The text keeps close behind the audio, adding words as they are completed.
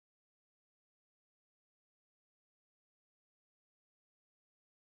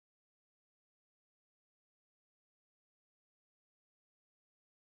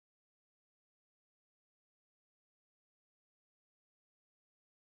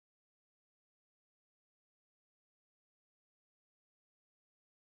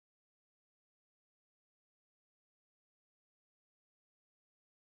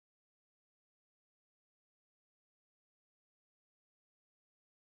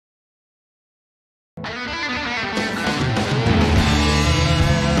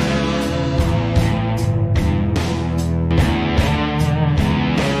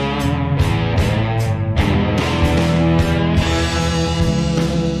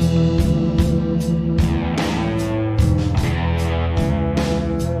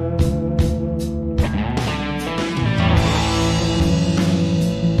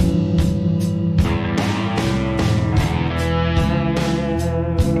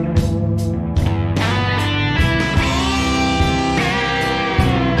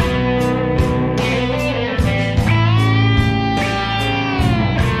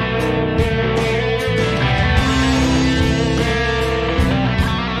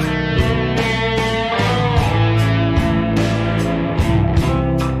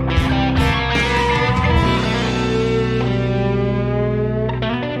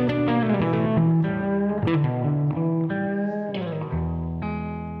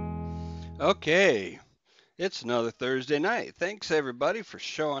Okay, it's another Thursday night. Thanks everybody for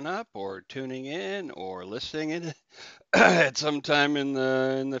showing up or tuning in or listening in at some time in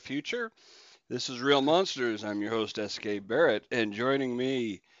the future. This is Real Monsters. I'm your host SK Barrett, and joining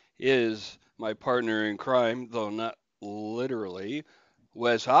me is my partner in crime, though not literally,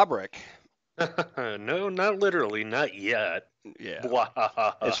 Wes Hobrick. No, not literally, not yet. Yeah,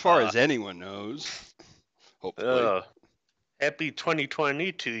 as far Bwahahaha. as anyone knows, hopefully. Uh, Happy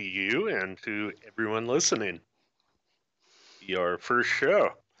 2020 to you and to everyone listening. Your first show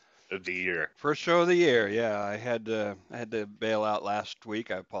of the year. First show of the year. Yeah, I had to bail out last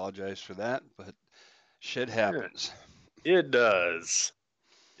week. I apologize for that, but shit Yeah, happens. it does.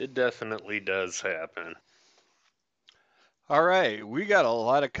 It definitely does happen. All right, we got a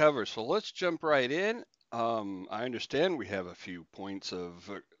lot of cover, so let's jump right in. I understand we have a few points of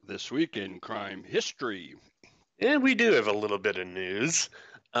this week in crime history. And we do have a little bit of news.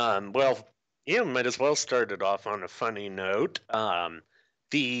 Well, yeah, might as well start it off on a funny note.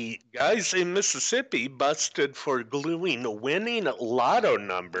 The guys in Mississippi busted for gluing winning lotto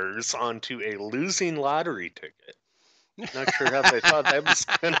numbers onto a losing lottery ticket. Not sure how they thought that was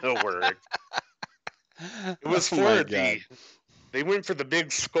gonna work. It was Oh my for God. they went for the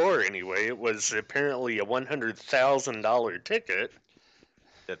big score anyway. It was apparently a $100,000 ticket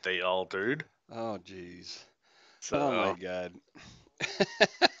that they altered. Oh geez. Oh my So God.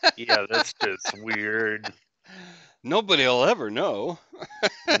 yeah, that's just weird. Nobody'll ever know.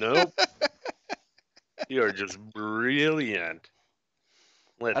 Nope. You're just brilliant.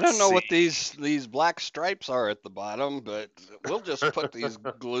 I Let's don't know what see. these black stripes are at the bottom, but we'll just put these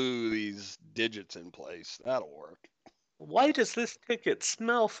glue these digits in place. That'll work. Why does this ticket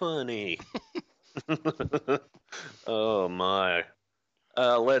smell funny? Oh my.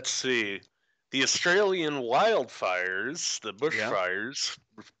 Let's see. The Australian wildfires, the Yeah. bushfires,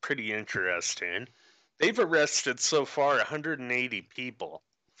 were pretty interesting. They've arrested so far 180 people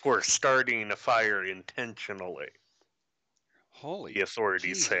for starting a fire intentionally. Holy The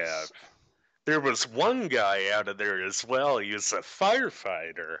authorities have. Jesus. There was one guy out of there as well. He was a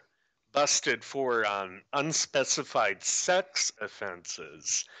firefighter, busted for unspecified sex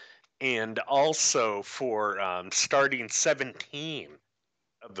offenses and also for starting 17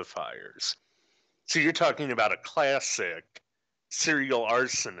 of the fires. So you're talking about a classic serial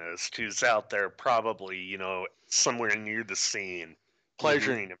arsonist who's out there probably, somewhere near the scene, Hmm.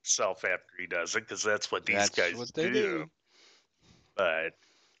 pleasuring himself after he does it, because that's what these That's guys what they do. do. But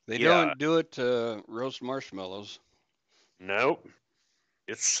They yeah, don't do it to roast marshmallows. nope,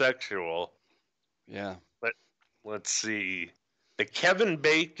 it's sexual. Yeah. But let's see. The Kevin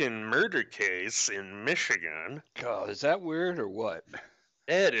Bacon murder case in Michigan. God, is that weird or what?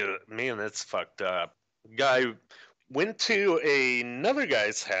 That is, man, that's fucked up. Guy went to another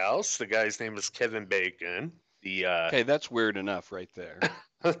guy's house. The guy's name is Kevin Bacon. The Okay, that's weird enough right there.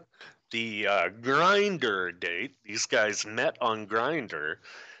 the Grinder date. These guys met on Grinder.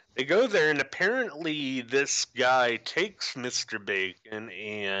 They go there, and apparently this guy takes Mr. Bacon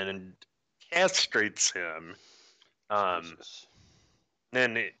and castrates him. Um, Jesus.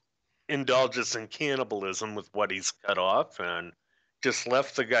 and it indulges in cannibalism with what he's cut off, and just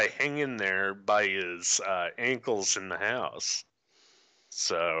left the guy hanging there by his ankles in the house.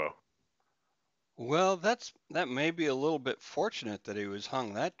 So Well, that may be a little bit fortunate that he was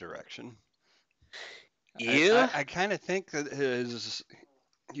hung that direction. I I, yeah, I kind of think that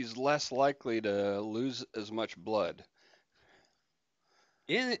he's less likely to lose as much blood,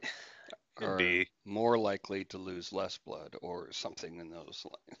 it could or be. more likely to lose less blood, or something in those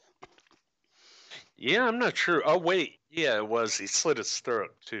lines. Yeah, I'm not sure. Oh wait, yeah, it was. He slit his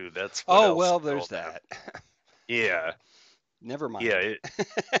throat too. That's what Oh else well, there's killed him. that. Yeah, Never yeah.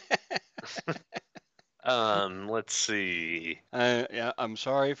 mind. Let's see. Yeah, I'm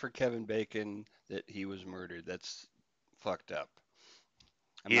sorry for Kevin Bacon that he was murdered. That's fucked up.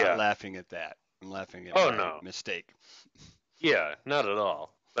 I'm not Yeah. laughing at that. I'm laughing at Oh my no. mistake. Yeah, not at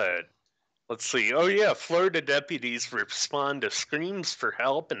all. But let's see. Oh yeah, Florida deputies respond to screams for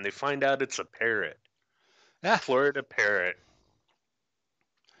help, and they find out it's a parrot. Ah, Florida parrot.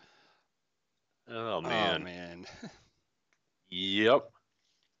 Oh oh man. man. Yep.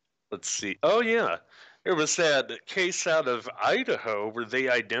 Let's see. Oh yeah. There was that case out of Idaho where they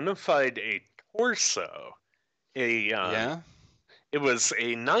identified a torso. A Yeah, It was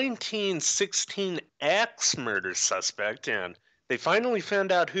a 1916 axe murder suspect, and they finally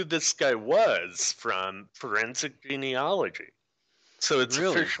found out who this guy was from forensic genealogy. So it's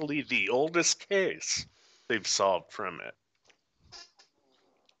really, officially the oldest case they've solved from it.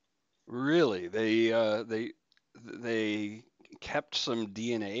 really. They kept some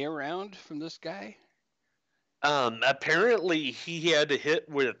DNA around from this guy? Apparently he had a hit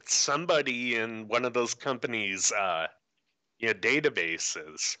with somebody in one of those companies'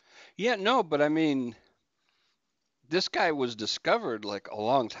 databases. Yeah, no, but I mean, this guy was discovered like a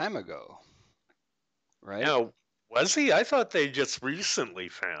long time ago, right? Now, was he? I thought they just recently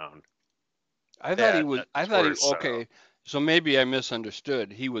found I thought he that was, I thought he, torso. okay, so maybe I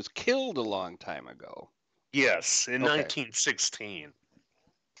misunderstood. He was killed a long time ago. Yes, in Okay. 1916.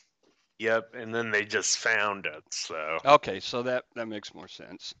 Yep, and then they just found it. So, Okay, so that makes more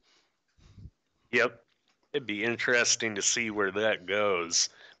sense. yep, it'd be interesting to see where that goes.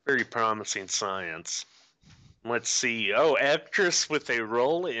 Very promising science. Let's see. Oh, actress with a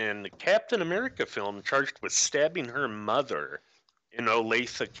role in Captain America film charged with stabbing her mother in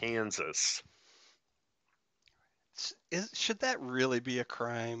Olathe, Kansas. Should that really be a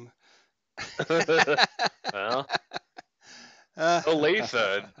crime? Well,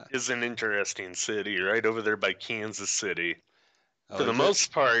 Olathe is an interesting city right over there by Kansas City. For Oh, the is it?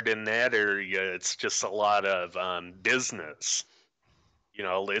 most part, in that area, it's just a lot of business.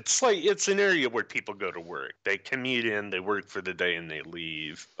 It's an area where people go to work. They commute in, they work for the day, and they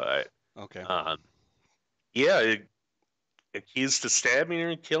leave. But Okay. um, yeah, accused of stabbing her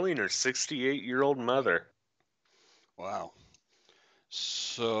and killing her 68-year-old mother. Wow.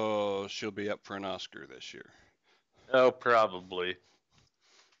 So she'll be up for an Oscar this year. Oh, probably.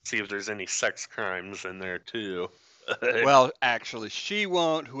 See if there's any sex crimes in there too. Well, actually, she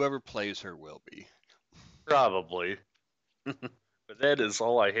won't. Whoever plays her will be. Probably. But that is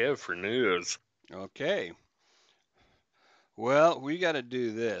all I have for news. Okay. Well, we got to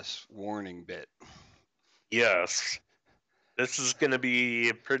do this warning bit. Yes, this is going to be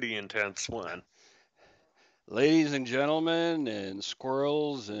a pretty intense one. Ladies and gentlemen, and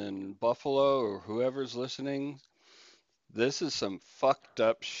squirrels and buffalo or whoever's listening, this is some fucked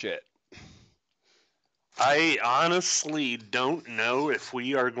up shit. I honestly don't know if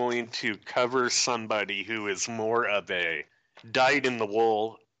we are going to cover somebody who is more of a dyed in the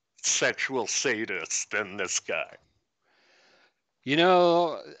wool sexual sadist than this guy. You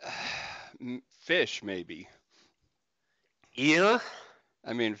know, fish maybe. Yeah,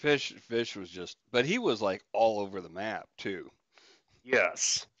 I mean, fish was just, but he was like all over the map too.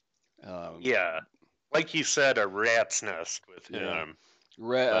 yes, Um, yeah. Like you said, a rat's nest with yeah, him.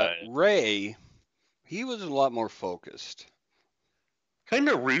 But Ray, he was a lot more focused. kind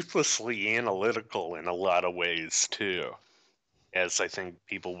of ruthlessly analytical in a lot of ways too, as I think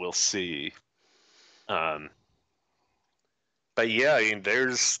people will see. Um, but yeah, I mean,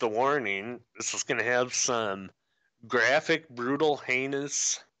 there's the warning. This is going to have some graphic, brutal,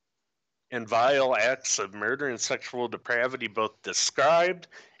 heinous, and vile acts of murder and sexual depravity, both described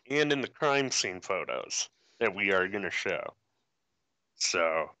and in the crime scene photos that we are going to show.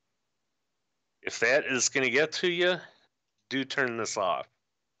 So, if that is going to get to you, do turn this off.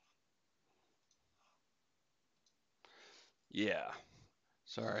 Yeah.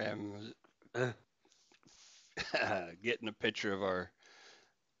 Sorry, I'm getting a picture of our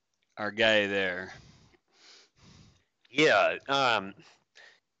guy there. Yeah,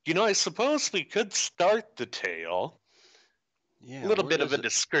 I suppose we could start the tale. A Yeah, little where bit of is a it?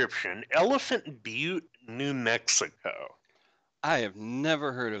 description. Elephant Butte, New Mexico. I have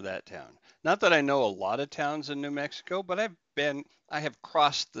never heard of that town. Not that I know a lot of towns in New Mexico, but I have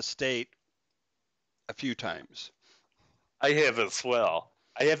crossed the state a few times. I have as well.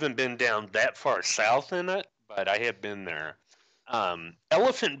 I haven't been down that far south in it, but I have been there.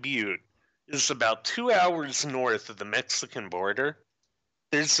 Elephant Butte is about 2 hours north of the Mexican border.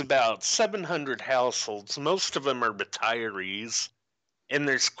 There's about 700 households. Most of them are retirees, and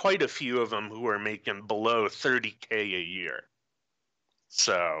there's quite a few of them who are making below 30K a year.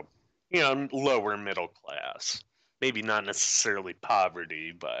 So, lower middle class. Maybe not necessarily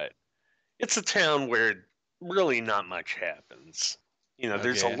poverty, but it's a town where really not much happens.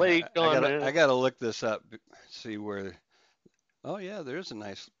 There's a Okay, lake on I it. gotta look this up, see where. Oh yeah, there's a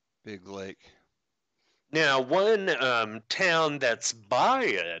nice big lake. Now, one town that's by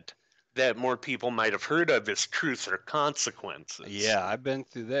it that more people might have heard of is Truth or Consequences. Yeah, I've been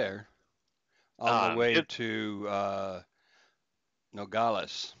through there on the Um, way it, to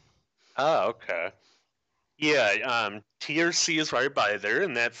Nogales. okay. Yeah, TRC is right by there,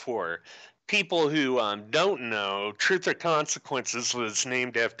 and that for people who don't know, Truth or Consequences was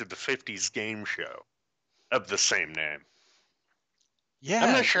named after the 50s game show of the same name.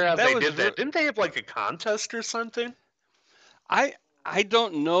 I'm not Yeah, sure how that they was did that. Didn't they have like a contest or something? I I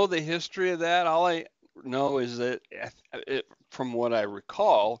don't know the history of that. All I know is that from what I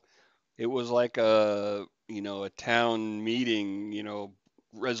recall, it was like a a town meeting,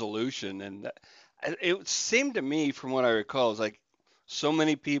 resolution, and it seemed to me, from what I recall, it was like so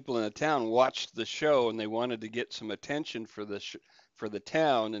many people in the town watched the show and they wanted to get some attention for for the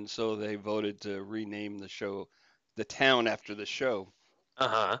town, and so they voted to rename the town after the show.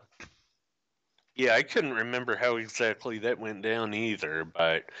 Uh-huh. Yeah, I couldn't remember how exactly that went down either,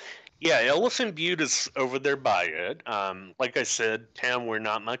 but yeah, Elephant Butte is over there by it. Like I said, town where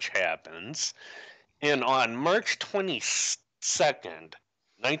not much happens. And on March 22nd,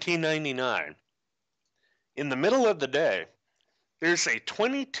 1999, in the middle of the day, there's a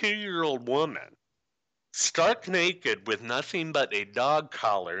 22-year-old woman, stark naked with nothing but a dog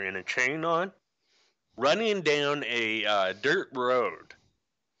collar and a chain on, running down a dirt road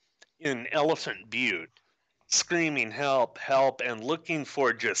in Elephant Butte, screaming help, help, and looking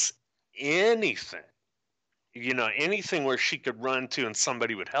for just anything, anything where she could run to and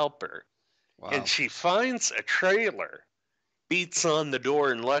somebody would help her. And Wow. she finds a trailer, beats on the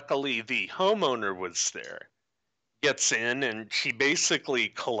door, and luckily the homeowner was there. Gets in, and she basically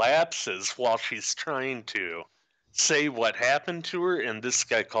collapses while she's trying to say what happened to her, and this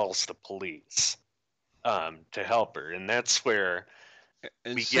guy calls the police to help her. And that's where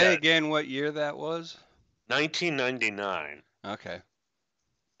And we say get again what year that was? 1999. Okay.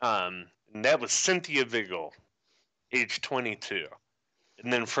 And that was Cynthia Vigil, age 22.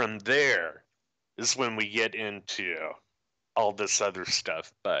 And then from there is when we get into all this other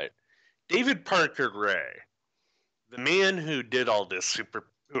stuff. But David Parker Ray, the man who did all this,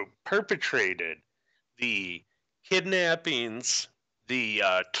 who perpetrated the kidnappings, the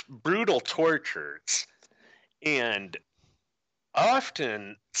brutal tortures, and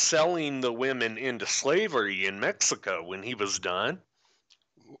often selling the women into slavery in Mexico when he was done,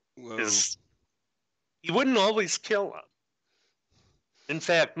 Whoa. is he wouldn't always kill them. In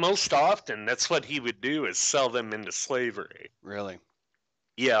fact, most often, that's what he would do, is sell them into slavery. Really?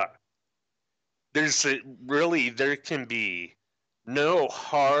 Yeah. There can be no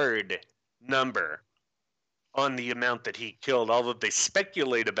hard number on the amount that he killed, although they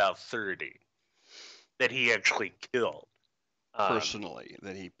speculate about 30 that he actually killed. Personally,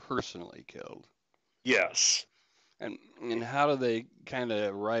 that he personally killed. Yes. And how do they kind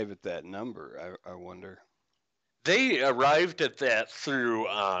of arrive at that number? I wonder. They arrived at that through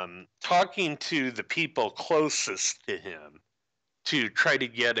talking to the people closest to him to try to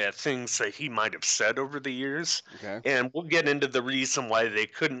get at things that he might have said over the years. Okay. And we'll get into the reason why they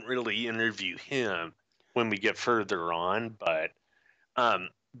couldn't really interview him when we get further on. But um,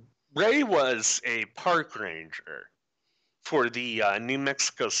 Ray was a park ranger for the New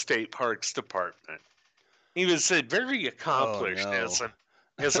Mexico State Parks Department. He was very Oh accomplished no.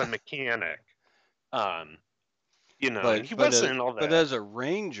 as a mechanic. Um, But and he but wasn't all but that. as a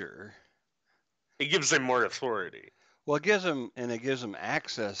ranger, It gives him more authority. well, it gives him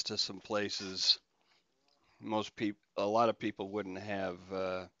access to some places a lot of people wouldn't have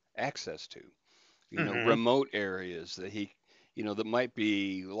access to. Hmm. Remote areas that that might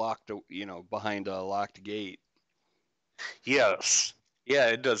be locked, behind a locked gate. Yes. Yeah,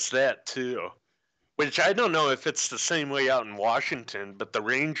 it does that too. Which I don't know if it's the same way out in Washington, but the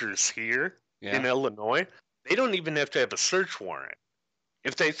Rangers here in Yeah. Illinois, they don't even have to have a search warrant.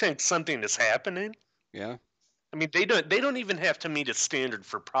 If they think something is happening, Yeah. I mean they don't even have to meet a standard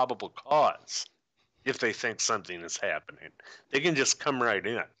for probable cause if they think something is happening. They can just come right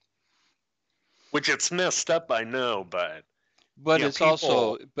in. Which it's messed up, I know, but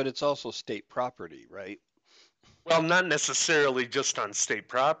people, But it's also state property, right? well, not necessarily just on state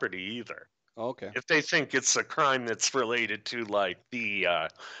property either. Okay. If they think it's a crime that's related to like the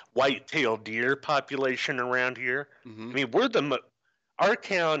white-tailed deer population around here, Mm-hmm. I mean, our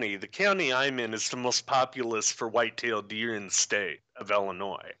county, the county I'm in, is the most populous for white-tailed deer in the state of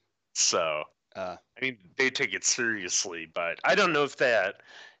Illinois. So, Uh, I mean, they take it seriously, but I don't know if that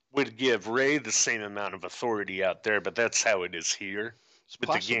would give Ray the same amount of authority out there, but that's how it is here it's with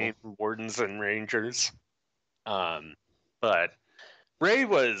the possible. game wardens and rangers. Um, but Ray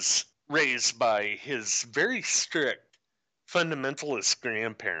was raised by his very strict fundamentalist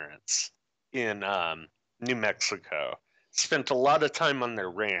grandparents in New Mexico. Spent a lot of time on their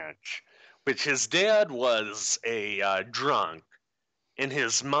ranch, which his dad was a drunk, and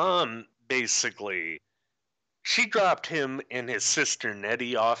his mom basically she dropped him and his sister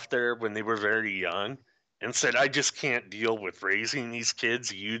Nettie off there when they were very young, and said, "I just can't deal with raising these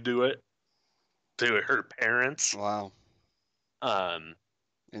kids. You do it." To her parents. Wow. Um,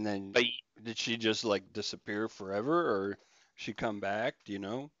 And then but did she just like disappear forever, or she come back? Do you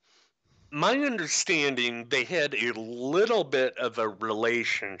know? my understanding, they had a little bit of a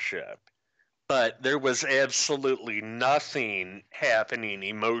relationship, but there was absolutely nothing happening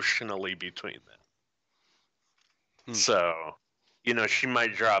emotionally between them. So, she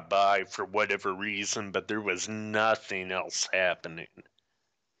might drop by for whatever reason, but there was nothing else happening.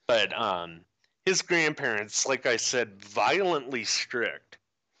 But his grandparents, like I said, violently strict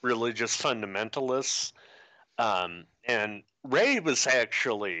religious fundamentalists. And Ray was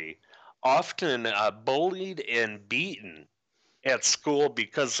actually often bullied and beaten at school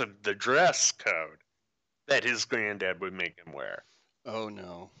because of the dress code that his granddad would make him wear. Oh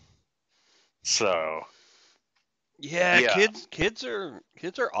no. So Yeah, yeah, kids are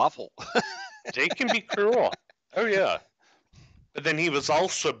awful. they can be cruel. Oh yeah. But then he was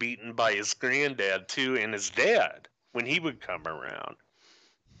also beaten by his granddad too, and his dad when he would come around.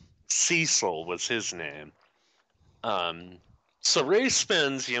 Cecil was his name. So Ray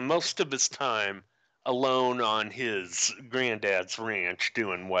spends most of his time alone on his granddad's ranch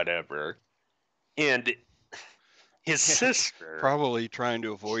doing whatever. And his sister, Probably trying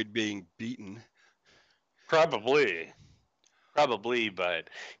to avoid being beaten. probably, but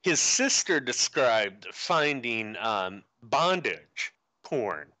his sister described finding bondage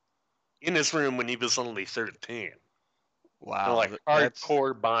porn in his room when he was only 13. Wow, Like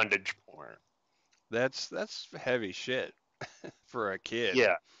hardcore bondage porn. that's heavy shit for a kid.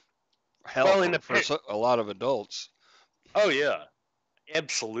 Yeah. Hell, Well, for a lot of adults. oh yeah,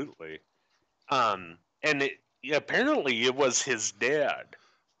 absolutely. And apparently it was his dad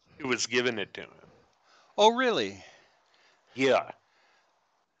who was giving it to him. Oh, really? Yeah.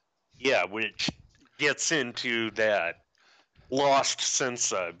 Yeah, which gets into that lost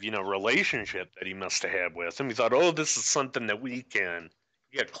sense of, relationship that he must have had with him. He thought, oh, this is something that we can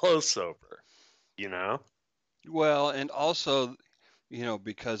get close over, you know? Well, and also,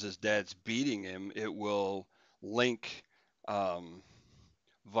 because his dad's beating him, it will link um,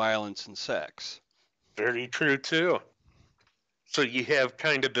 violence and sex. Very true, too. So you have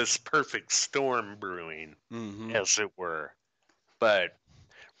kind of this perfect storm brewing, as it were. But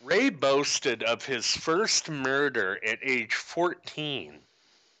Ray boasted of his first murder at age 14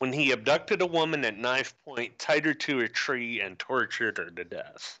 when he abducted a woman at knife point, tied her to a tree, and tortured her to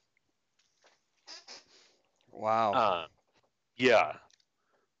death. Wow. Yeah.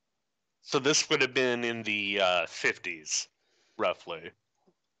 So this would have been in the 50s, roughly.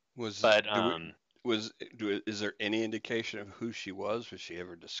 Is there any indication of who she was? Was she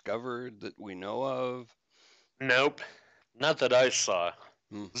ever discovered that we know of? Nope, not that I saw.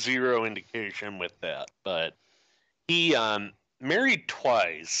 Zero indication with that. But he married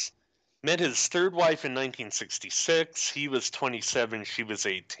twice. Met his third wife in 1966. He was 27. She was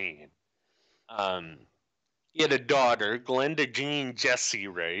 18. He had a daughter, Glenda Jean Jessie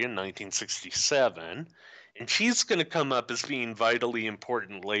Ray, in 1967. And she's going to come up as being vitally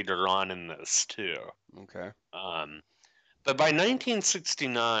important later on in this, too. Okay. But by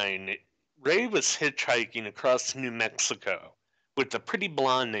 1969, Ray was hitchhiking across New Mexico with a pretty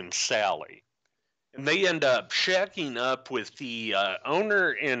blonde named Sally. And they end up shacking up with the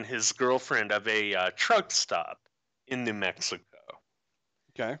owner and his girlfriend of a truck stop in New Mexico.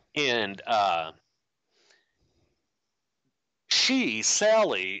 Okay. And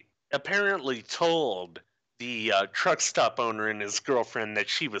Sally, apparently told the truck stop owner and his girlfriend that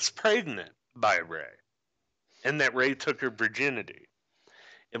she was pregnant by Ray and that Ray took her virginity.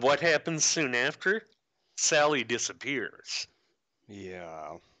 And what happens soon after? Sally disappears.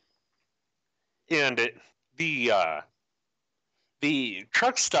 Yeah. And the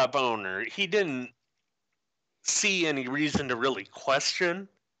truck stop owner, he didn't see any reason to really question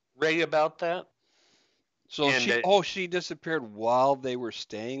Ray about that. So she disappeared while they were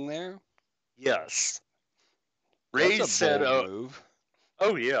staying there? Yes. Ray said, bold move.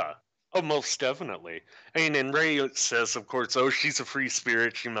 Oh yeah. Oh, most definitely. And Ray says, of course, oh, she's a free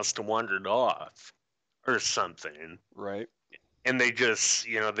spirit. She must have wandered off or something. Right. And they just,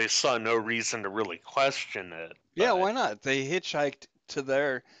 they saw no reason to really question it. Yeah, why not? They hitchhiked to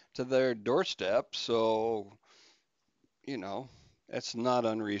their doorstep, so that's not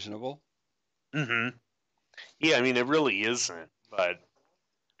unreasonable. Mm-hmm. Yeah, I mean, it really isn't. But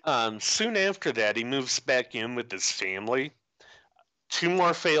soon after that, he moves back in with his family. 2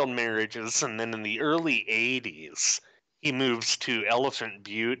 more failed marriages, and then in the early 80s, he moves to Elephant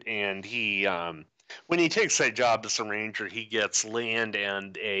Butte, and he, when he takes that job as a ranger, he gets land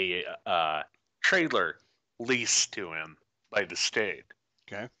and a trailer leased to him by the state.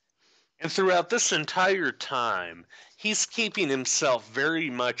 Okay. And throughout this entire time, he's keeping himself very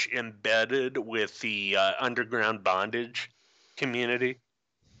much embedded with the underground bondage community,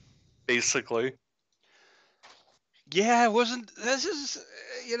 basically. Yeah, this is,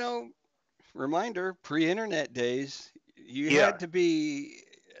 reminder, pre-internet days, you Yeah. had to be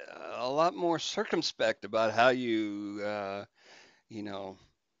a lot more circumspect about how you know,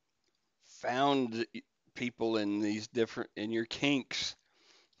 found people in these different in your kinks.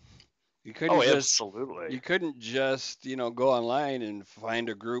 You couldn't Oh, just absolutely. go online and find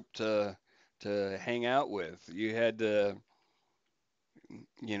a group to hang out with. You had to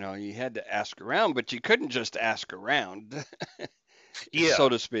ask around, but you couldn't just ask around, so Yeah.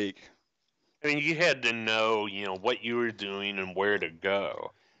 to speak. I mean, you had to know, what you were doing and where to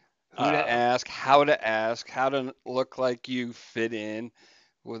go. Who to Um, ask, how to look like you fit in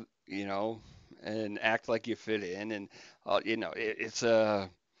with, and act like you fit in, and it's a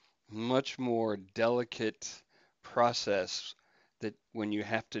much more delicate process that when you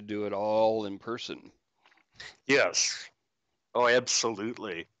have to do it all in person. yes. Oh,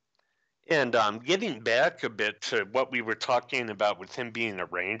 absolutely. And getting back a bit to what we were talking about with him being a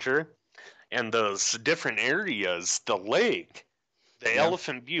ranger and those different areas, the Yeah.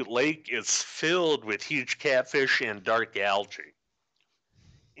 Elephant Butte Lake is filled with huge catfish and dark algae.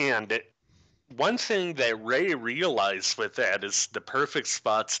 And one thing that Ray realized with that is the perfect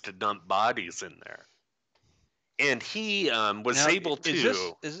spots to dump bodies in there. And he was Now, able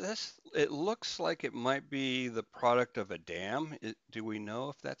to. is this? It looks like it might be the product of a dam. Do we know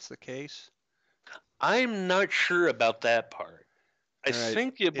if that's the case? I'm not sure about that part. I All right.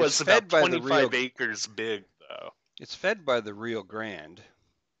 think it It's was about fed by the 25 Rio. acres big, though. It's fed by the Rio Grande.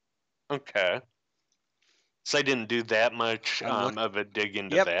 Okay. So I didn't do that much I'm look. of a dig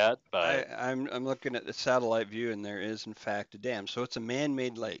into Yep. that, but I'm looking at the satellite view, and there is in fact a dam. So it's a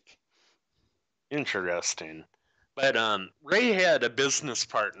man-made lake. interesting. But Ray had a business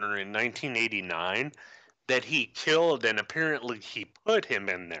partner in 1989 that he killed, and apparently he put him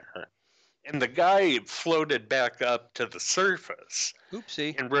in there. And the guy floated back up to the surface.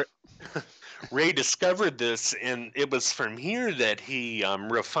 Oopsie. And Ray discovered this, and it was from here that he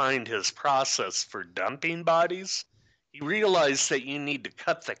refined his process for dumping bodies. He realized that you need to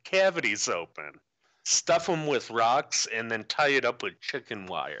cut the cavities open, stuff them with rocks, and then tie it up with chicken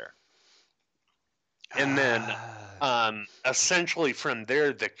wire. And then Ah. essentially from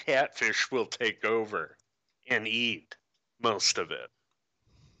there, the catfish will take over and eat most of it.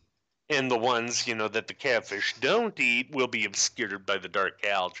 And the ones, that the catfish don't eat will be obscured by the dark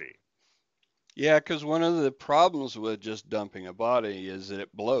algae. Yeah, because one of the problems with just dumping a body is that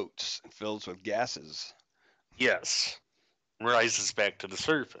it bloats and fills with gases. Yes, rises back to the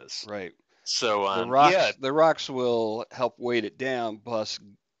surface. Right. So, The yeah, rocks will help weight it down, plus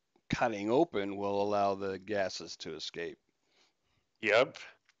cutting open will allow the gases to escape. yep.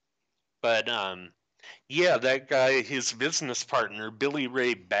 But, yeah, that guy, his business partner, Billy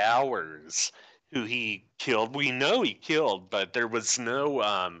Ray Bowers, who he killed, we know he killed, but there was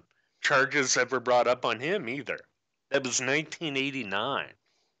no charges ever brought up on him either. That was 1989.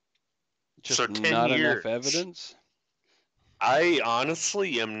 So Just 10 not enough years. evidence. I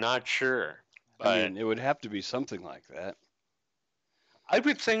honestly am not sure, I but mean, it would have to be something like that. I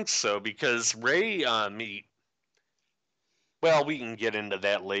would think so because Ray, well, we can get into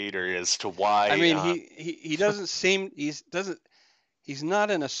that later as to I why. mean, he doesn't seem he's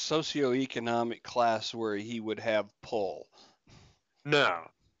not in a socioeconomic class where he would have pull. No,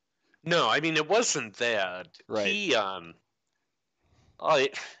 no, I mean it wasn't that. Right. I,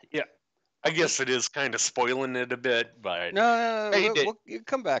 yeah, I guess it is kind of spoiling it a bit, but No, no, no, Ray did. you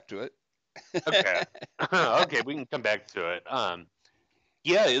come back to Okay, it. okay, we can come back to it.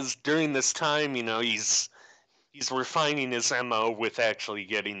 Yeah, is during this time, he's refining his MO with actually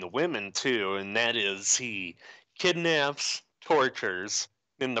getting the women too, and that is he kidnaps, tortures.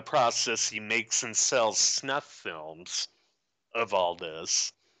 In the process, he makes and sells snuff films of all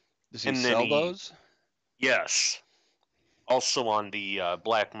this, Does he and then sell those? yes, also on the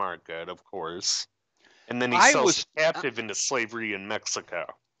black market, of course, and then he I sells was the captive into slavery in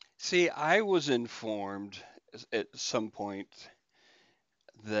Mexico. See, I was informed at some point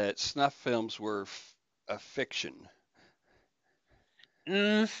that snuff films were a fiction.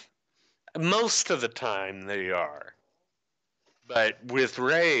 Mm, most of the time, they are, but with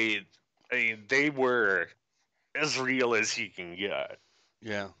Ray, they were as real as he can get.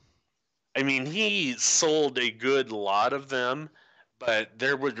 Yeah. I mean, he sold a good lot of them, but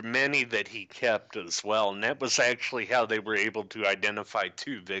there were many that he kept as well, and that was actually how they were able to identify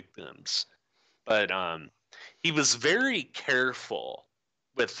two victims. But he was very careful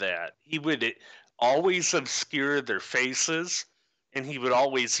with that. He would always obscure their faces, and he would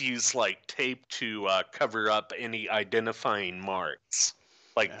always use like tape to cover up any identifying marks,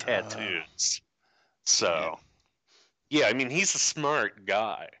 like Uh, tattoos. yeah. So, yeah, I mean, he's a smart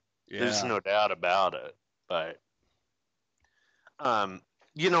guy. There's Yeah. no doubt about it. But um,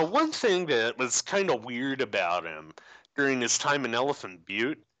 one thing that was kind of weird about him during his time in Elephant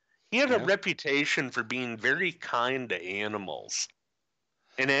Butte, he had a Yeah. reputation for being very kind to animals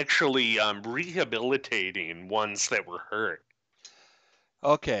and actually rehabilitating ones that were hurt.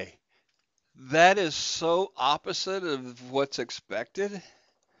 Okay. That is so opposite of what's expected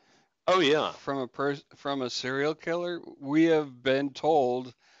Oh yeah. from a serial killer. We have been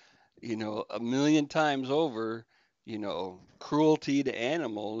told, a million times over, cruelty to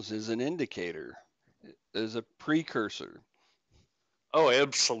animals is an indicator, is a precursor. Oh,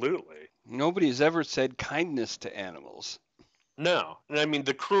 absolutely. Nobody's ever said kindness to animals. No, and I mean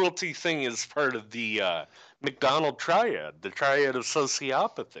the cruelty thing is part of the McDonald triad, the triad of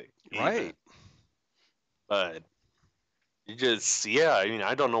sociopathy, even. Right. But you just, yeah, I mean,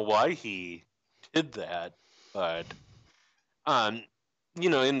 I don't know why he did that, but um,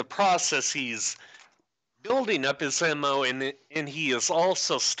 in the process, he's building up his MO, and he has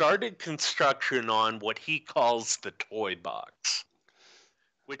also started construction on what he calls the toy box,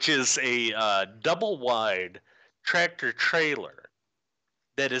 which is a double wide tractor trailer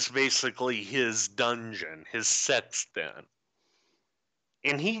that is basically his dungeon, his sex den.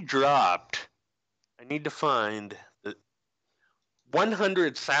 And he dropped, I need to find the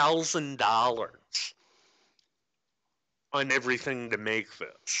 $100,000 on everything to make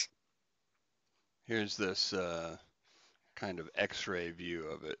this. Here's this kind of X-ray view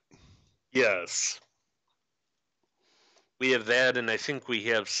of it. Yes. We have that, and I think we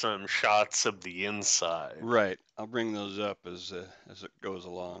have some shots of the inside. Right. I'll bring those up as it goes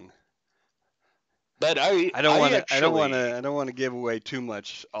along. But I I don't I want to. I don't want actually to. I don't want to give away too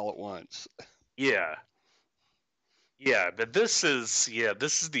much all at once. yeah. Yeah, but this is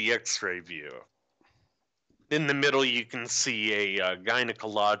the X-ray view. In the middle, you can see a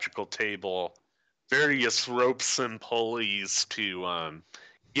gynecological table, various ropes and pulleys to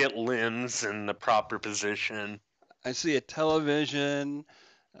get limbs in the proper position. I see a television,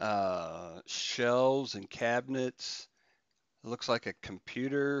 shelves and cabinets. It looks like a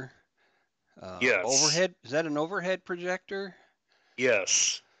computer. Yes, Overhead. Is that an overhead projector?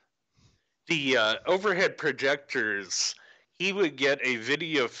 yes. The overhead projectors, he would get a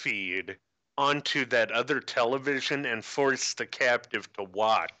video feed onto that other television and force the captive to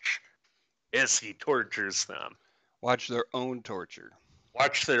watch as he tortures them. Watch their own torture.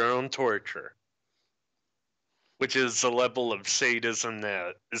 Watch their own torture, which is a level of sadism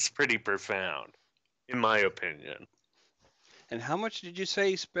that is pretty profound, in my opinion. And how much did you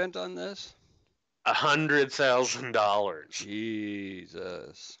say he spent on this? $100,000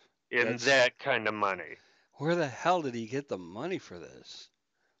 Jesus. in That's that kind of money. Where the hell did he get the money for this?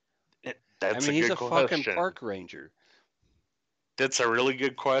 I That's mean, a he's good a fucking question. park ranger That's a really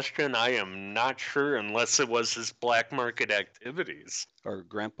good question. I am not sure unless it was his black market activities. or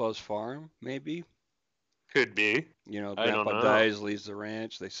grandpa's farm, maybe. Could be. I don't Grandpa know. dies, leaves the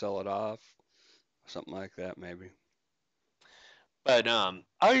ranch, they sell it off, something like that, maybe. But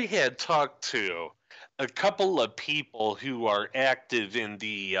I had talked to a couple of people who are active in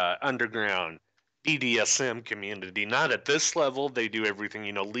the underground BDSM community. Not at this level. They do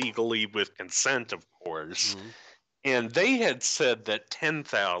everything, legally with consent, of course. Hmm. And they had said that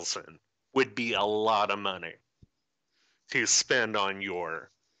 10,000 would be a lot of money to spend on your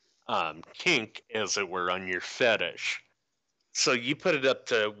kink, as it were, on your fetish. So you put it up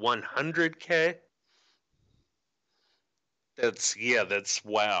to 100K. That's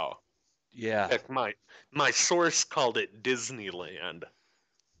wow. Yeah. Heck, my source called it Disneyland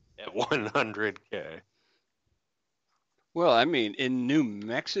at 100K. Well, I mean, in New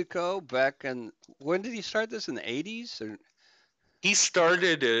Mexico, back in when did he start this in the 80s? Or He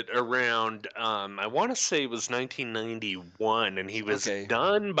started it around I want to say it was 1991, and he was okay,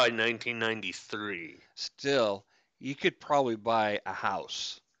 done by 1993. still, you could probably buy a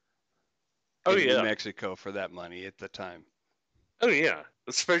house Oh in New yeah, Mexico for that money at the time. oh yeah,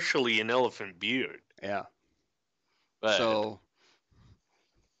 especially in Elephant Butte. Yeah. But So,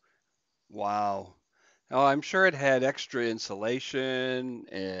 wow. Oh, I'm sure it had extra insulation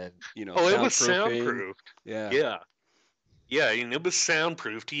and, oh, it was soundproofing. soundproofed. Yeah. Yeah, yeah, and it was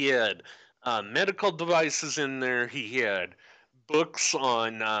soundproofed. He had medical devices in there. He had books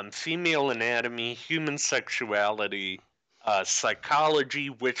on female anatomy, human sexuality, psychology,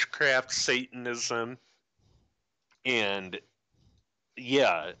 witchcraft, Satanism, and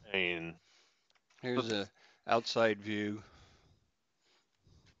yeah, I mean, Here's a outside view.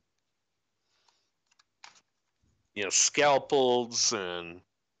 scalpels and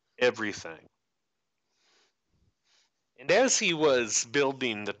everything. And as he was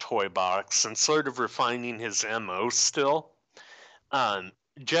building the toy box and sort of refining his MO still, um,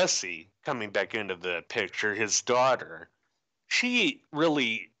 Jessie, coming back into the picture, his daughter, she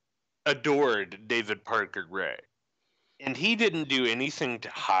really adored David Parker Ray. And he didn't do anything to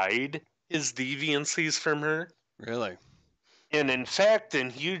hide his deviancies from her. Really? And in fact,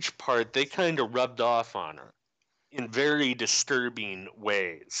 in huge part, they kind of rubbed off on her in very disturbing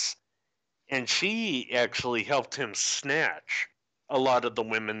ways. And she actually helped him snatch a lot of the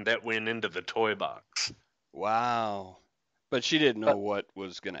women that went into the toy box. Wow. But she didn't know what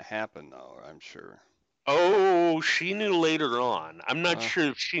was going to happen, though, I'm sure. Oh, she knew later on. I'm not Uh, sure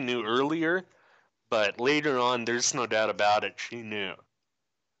if she knew earlier, but later on, there's no doubt about it, she knew.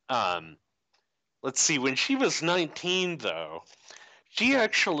 Let's see, when she was 19, though, she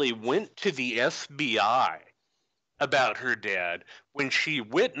actually went to the FBI about her dad when she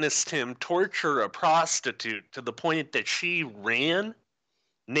witnessed him torture a prostitute to the point that she ran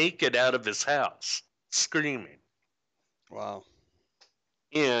naked out of his house, screaming. wow.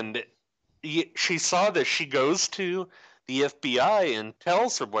 And she saw this. She goes to the FBI and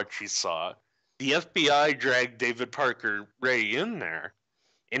tells her what she saw. The FBI dragged David Parker Ray in there,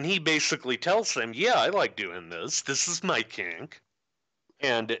 and he basically tells them, yeah, I like doing this. This is my kink.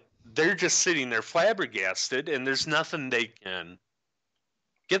 And they're just sitting there flabbergasted, and there's nothing they can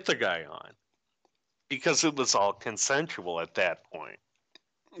get the guy on because it was all consensual at that point.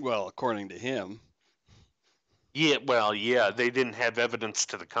 Well, according to him. Yeah, well, yeah, they didn't have evidence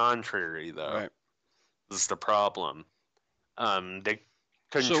to the contrary, though. Right. This is the problem. They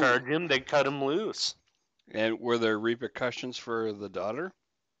couldn't So, charge him. They cut him loose. and were there repercussions for the daughter?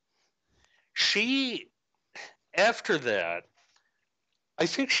 She, after that, I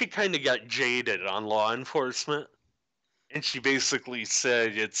think she kind of got jaded on law enforcement, and she basically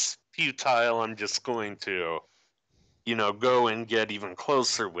said, it's futile. I'm just going to, go and get even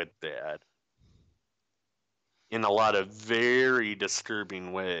closer with Dad in a lot of very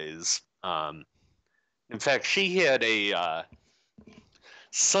disturbing ways. In fact, she had a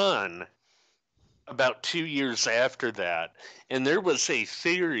son about 2 years after that, and there was a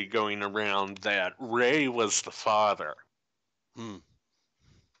theory going around that Ray was the father. Hmm.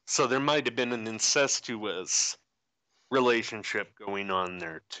 So there might have been an incestuous relationship going on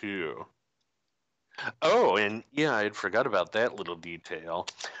there too. Oh, and yeah, I had forgot about that little detail.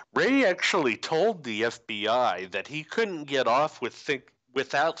 Ray actually told the FBI that he couldn't get off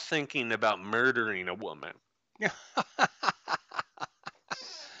without thinking about murdering a woman.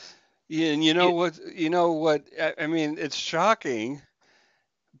 Yeah, and you know what? You know what? I mean, it's shocking,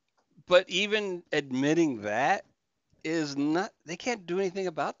 but even admitting that is not. They can't do anything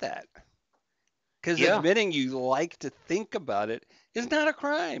about that because Yeah, admitting you like to think about it is not a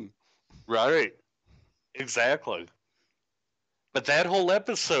crime. right. Exactly. But that whole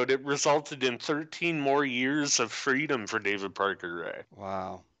episode, it resulted in 13 more years of freedom for David Parker Ray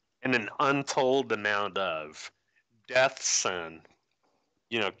Wow. and an untold amount of deaths and,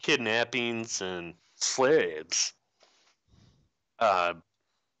 kidnappings and slaves. Uh,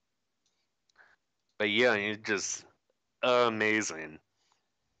 but yeah, it's just amazing.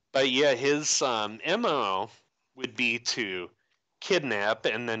 But yeah, his MO would be to kidnap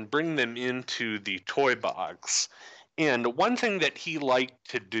and then bring them into the toy box. And one thing that he liked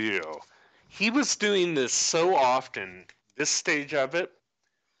to do, he was doing this so often, this stage of it,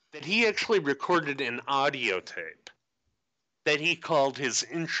 that he actually recorded an audio tape that he called his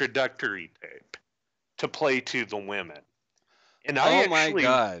introductory tape to play to the women. And I Oh my actually,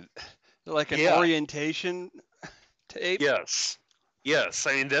 God. Like an yeah, orientation tape? yes, yes,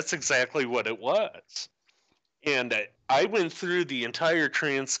 I mean, that's exactly what it was. And I went through the entire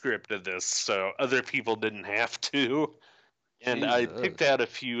transcript of this so other people didn't have to. And I picked Jesus. out a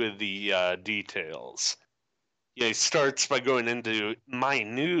few of the details. Yeah, he starts by going into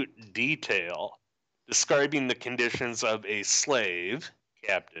minute detail, describing the conditions of a slave,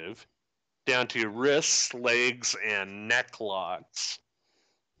 captive, down to wrists, legs, and neck locks.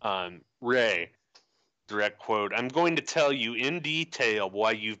 Ray, direct quote, I'm going to tell you in detail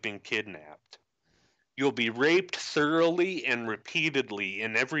why you've been kidnapped. You'll be raped thoroughly and repeatedly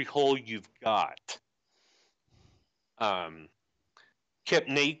in every hole you've got. Um, Kept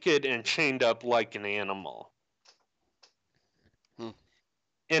naked and chained up like an animal. Hmm.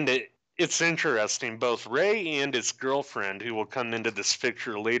 And it's interesting, both Ray and his girlfriend, who will come into this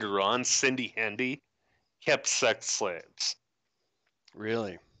picture later on, Cindy Hendy, kept sex slaves.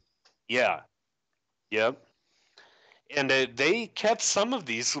 Really? Yeah, yep. And they kept some of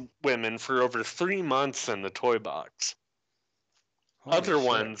these women for over 3 months in the toy box. Holy Other shit.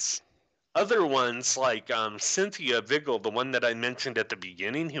 ones, Other ones like Cynthia Vigil, the one that I mentioned at the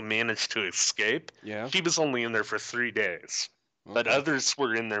beginning, who managed to escape, Yeah. she was only in there for 3 days, but Okay. others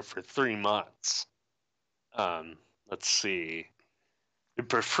were in there for 3 months. Let's see. They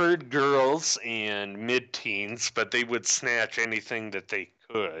preferred girls and mid-teens, but they would snatch anything that they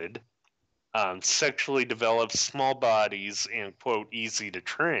could. Sexually developed, small bodies, and quote, easy to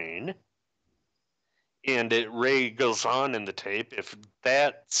train. And Ray goes on in the tape, if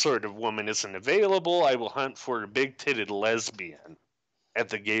that sort of woman isn't available, I will hunt for a big-titted lesbian at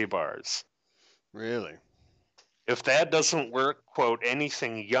the gay bars. Really? If that doesn't work, quote,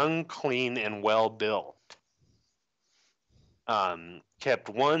 anything young, clean, and well-built. Kept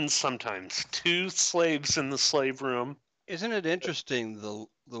 1, sometimes 2 slaves in the slave room. Isn't it interesting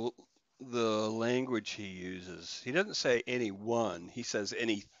the language he uses? He doesn't say any one. He says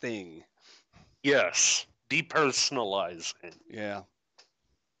anything. Yes, depersonalizing. Yeah.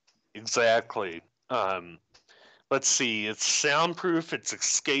 Exactly. Let's see, it's soundproof, it's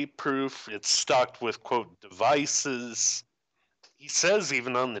escape proof, it's stocked with, quote, devices. He says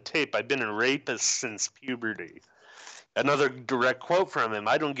even on the tape, I've been a rapist since puberty. Another direct quote from him,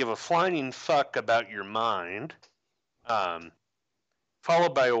 I don't give a flying fuck about your mind.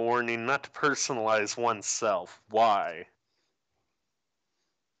 Followed by a warning not to personalize oneself. Why?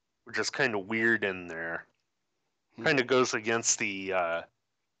 Which is kind of weird in there. Kind of goes against the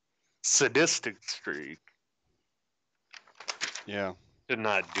sadistic streak. Yeah. Did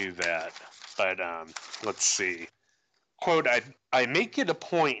not do that. But let's see. Quote, I make it a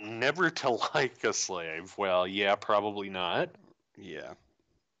point never to like a slave. Well, yeah, probably not. Yeah.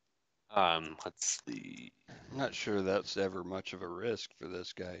 Let's see. I'm not sure that's ever much of a risk for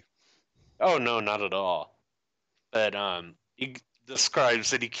this guy. Oh no, not at all. But he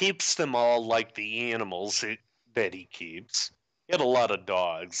describes that he keeps them all like the animals that he keeps. He had a lot of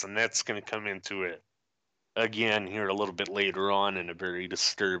dogs, and that's going to come into it again here a little bit later on in a very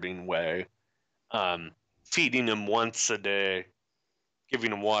disturbing way. Feeding him once a day,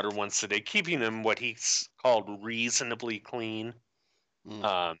 giving him water once a day, keeping him what he's called reasonably clean.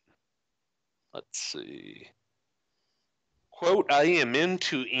 Mm. Let's see. Quote, I am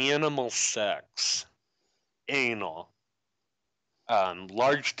into animal sex. Anal.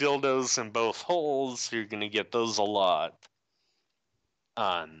 Large dildos in both holes, you're going to get those a lot.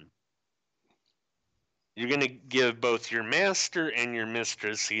 You're going to give both your master and your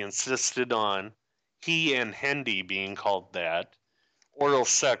mistress, he insisted on, he and Hendy being called that, oral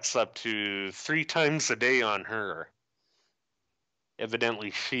sex up to 3 times a day on her.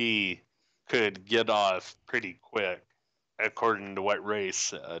 Evidently, she could get off pretty quick, according to what Ray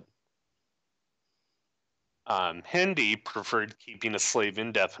said. Hendy preferred keeping a slave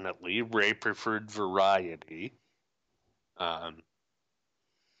indefinitely. Ray preferred variety. And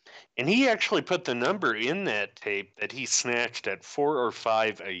he actually put the number in that tape that he snatched at 4 or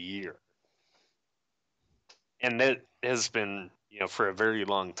 5 a year. And that has been, for a very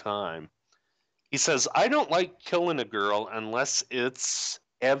long time. He says, I don't like killing a girl unless it's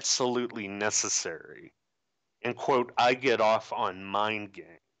absolutely necessary. And quote, I get off on mind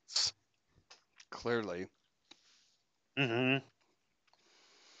games. Clearly. Mm-hmm.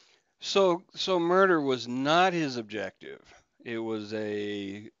 So murder was not his objective. It was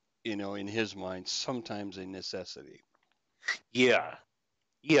in his mind, sometimes a necessity. Yeah.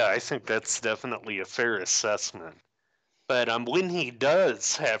 Yeah, I think that's definitely a fair assessment. But when he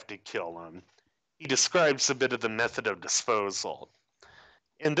does have to kill him, he describes a bit of the method of disposal.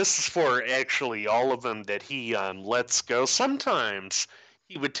 And this is for actually all of them that he lets go. Sometimes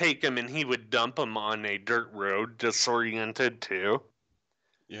he would take them and he would dump them on a dirt road, disoriented too.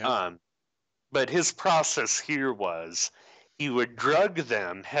 Yeah. But his process here was he would drug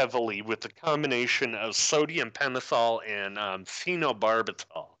them heavily with a combination of sodium pentothal and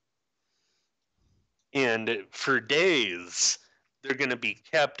phenobarbital. And for days, they're going to be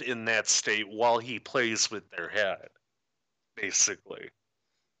kept in that state while he plays with their head, basically,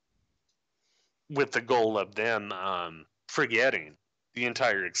 with the goal of them forgetting the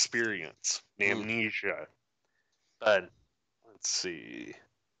entire experience, amnesia. But let's see.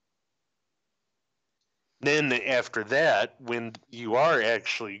 Then after that, when you are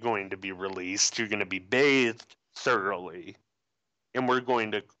actually going to be released, you're going to be bathed thoroughly, and we're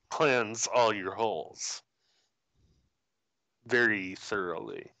going to cleanse all your holes very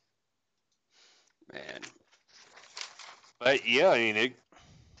thoroughly. Man. But yeah, I mean, it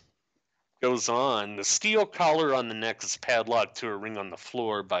goes on. The steel collar on the neck is padlocked to a ring on the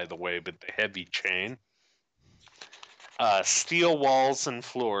floor, by the way, but the heavy chain. Steel walls and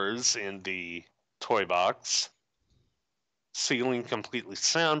floors in the toy box. ceiling completely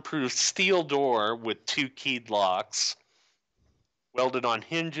soundproof, steel door with 2 keyed locks, welded on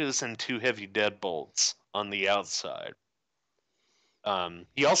hinges and 2 heavy deadbolts on the outside.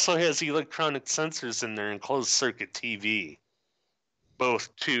 He also has electronic sensors in there and closed circuit TV,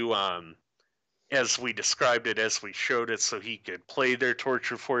 both to, as we described it, as we showed it, so he could play their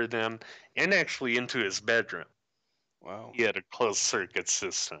torture for them, and actually into his bedroom. Wow. He had a closed circuit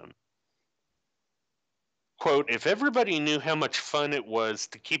system. Quote, if everybody knew how much fun it was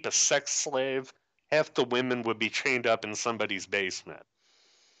to keep a sex slave, half the women would be chained up in somebody's basement.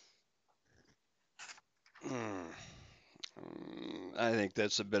 I think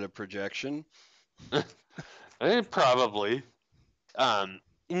that's a bit of projection. Probably. And,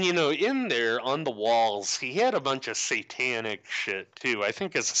 in there on the walls, he had a bunch of satanic shit too. I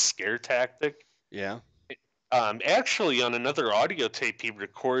think as a scare tactic. Yeah. Actually, on another audio tape he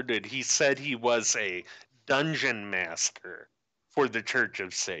recorded, he said he was a dungeon master for the Church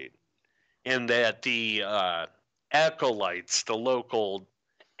of Satan, and that the acolytes, the local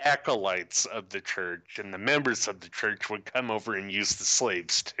acolytes of the church, and the members of the church would come over and use the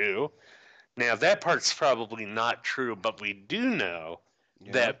slaves too. Now, that part's probably not true, but we do know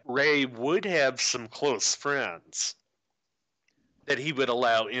that Ray would have some close friends that he would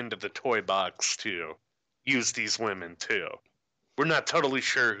allow into the toy box to use these women too. We're not totally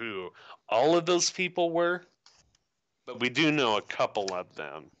sure who all of those people were, but we do know a couple of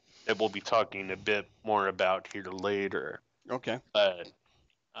them that we'll be talking a bit more about here later. Okay. But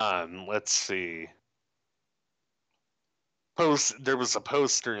let's see. There was a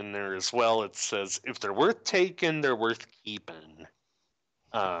poster in there as well. It says, "If they're worth taking, they're worth keeping."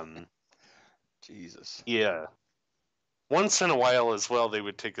 Jesus. Yeah. Once in a while as well, they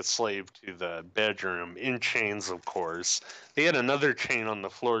would take a slave to the bedroom in chains, of course. They had another chain on the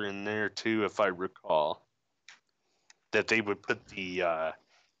floor in there too, if I recall, that they would put the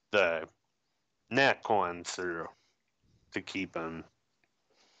neck on through to keep them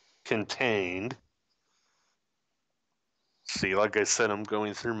contained. See, like I said, I'm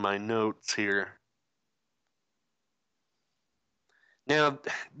going through my notes here. Now,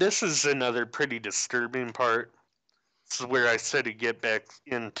 this is another pretty disturbing part. This is where I said to get back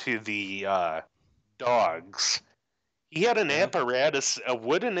into the dogs. He had an apparatus, a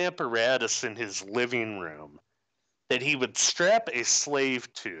wooden apparatus in his living room that he would strap a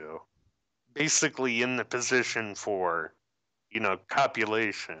slave to, basically in the position for,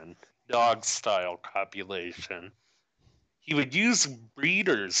 copulation, dog style copulation. He would use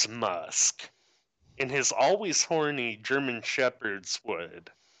breeder's musk, and his always horny German shepherds would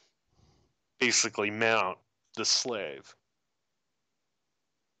basically mount the slave.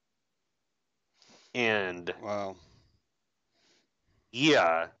 And wow.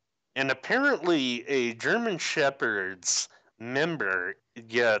 Yeah, and apparently a German Shepherd's member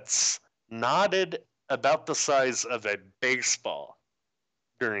gets knotted about the size of a baseball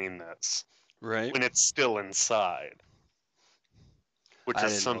during this, Right. when it's still inside. Which I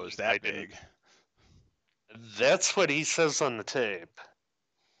is didn't know it was something I that didn't. big. That's what he says on the tape.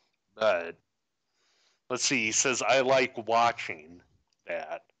 But let's see, he says, I like watching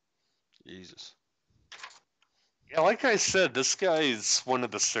that. Jesus. Yeah, like I said, this guy's one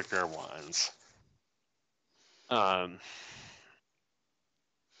of the sicker ones.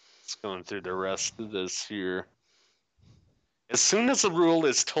 It's going through the rest of this here. As soon as a rule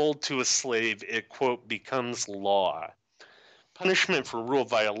is told to a slave, it, quote, becomes law. Punishment for rule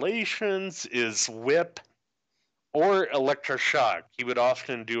violations is whip or electroshock. He would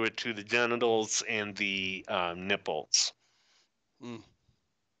often do it to the genitals and the nipples. Mm.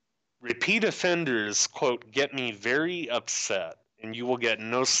 Repeat offenders, quote, get me very upset, and you will get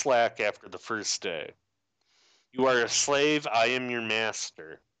no slack after the first day. You are a slave, I am your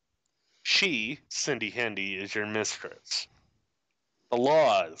master. She, Cindy Hendy, is your mistress. The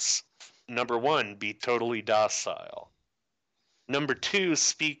laws. Number 1, be totally docile. Number 2,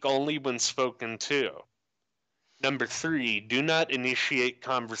 speak only when spoken to. Number 3, do not initiate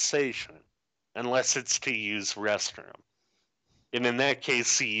conversation unless it's to use restroom. And in that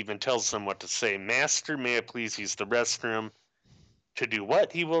case, he even tells them what to say. Master, may I please use the restroom? To do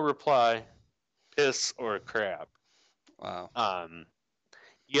what? He will reply, piss or crap. Wow.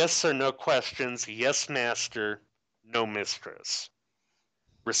 Yes or no questions. Yes, master. No, mistress.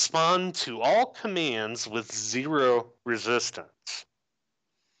 Respond to all commands with 0 resistance.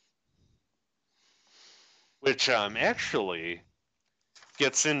 Which actually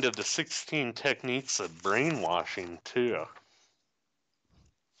gets into the 16 techniques of brainwashing, too.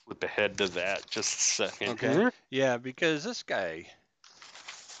 Flip ahead to that just a second. Okay. Here. Yeah, because this guy,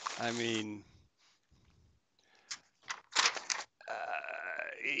 I mean,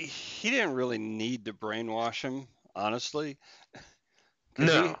 he didn't really need to brainwash him, honestly,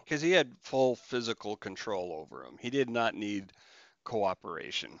 No, because he had full physical control over him. He did not need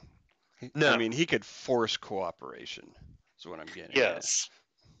cooperation. I no, mean, he could force cooperation. Is what I'm getting at. yes,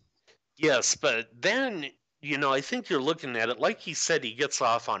 yes, but then, I think you're looking at it like he said he gets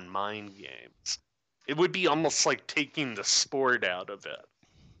off on mind games. It would be almost like taking the sport out of it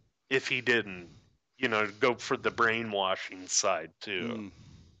if he didn't, go for the brainwashing side too, Mm.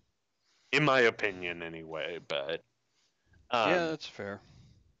 in my opinion, anyway. But Yeah, um, that's fair.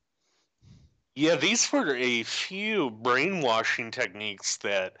 yeah, these were a few brainwashing techniques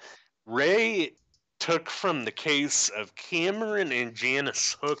that Ray took from the case of Cameron and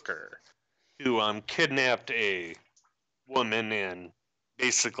Janice Hooker, who kidnapped a woman and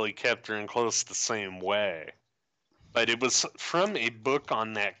basically kept her in close the same way. But it was from a book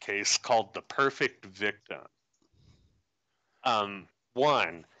on that case called The Perfect Victim.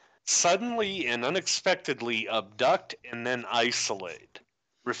 One, suddenly and unexpectedly abduct and then isolate.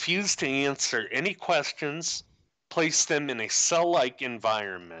 Refuse to answer any questions. Place them in a cell-like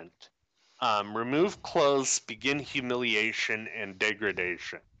environment. Remove clothes. Begin humiliation and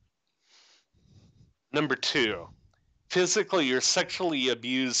degradation. Number two, physically or sexually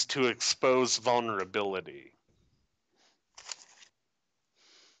abuse to expose vulnerability.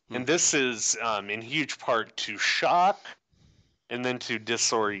 Hmm. And this is in huge part to shock and then to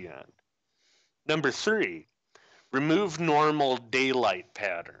disorient. Number three, remove normal daylight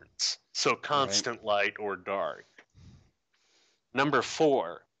patterns, so Right. constant light or dark. Number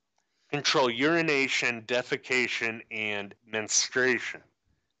four, control urination, defecation, and menstruation.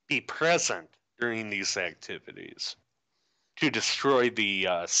 Be present during these activities to destroy the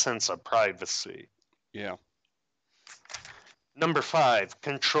sense of privacy. Yeah. Number five,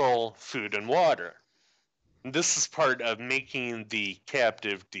 control food and water. This is part of making the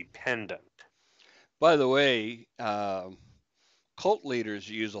captive dependent. By the way, cult leaders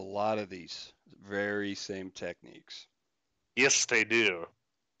use a lot of these very same techniques. Yes, they do.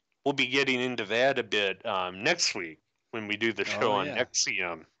 We'll be getting into that a bit next week when we do the Oh show on yeah.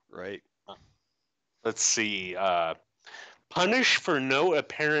 NXIVM. Right. Let's see. Punish for no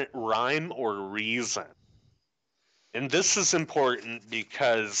apparent rhyme or reason. And this is important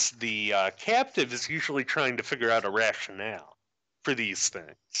because the captive is usually trying to figure out a rationale for these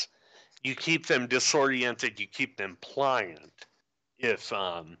things. You keep them disoriented, you keep them pliant if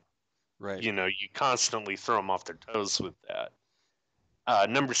Right. you constantly throw them off their toes with that.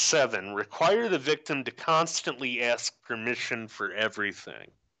 Number seven, require the victim to constantly ask permission for everything.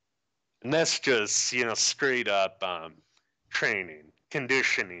 And that's just, straight up training,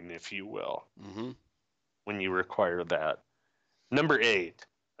 conditioning, if you will, Hmm. when you require that. Number eight,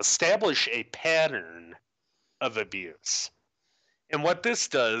 establish a pattern of abuse. And what this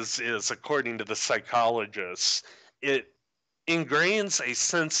does is, according to the psychologists, it ingrains a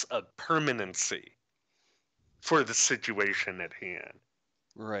sense of permanency for the situation at hand.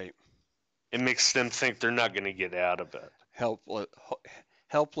 Right. It makes them think they're not going to get out of it. Helpless,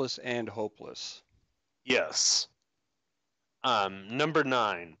 helpless and hopeless. Yes. Number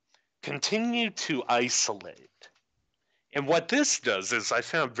nine, continue to isolate. And what this does is I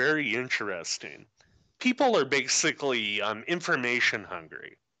found very interesting. People are basically information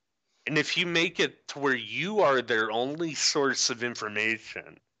hungry. And if you make it to where you are their only source of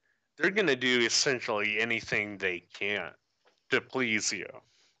information, they're going to do essentially anything they can to please you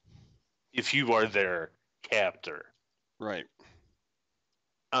if you are their captor. Right.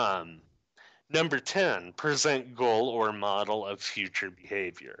 Um, Number 10, present goal or model of future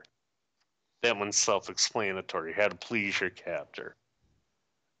behavior. That one's self explanatory, how to please your captor.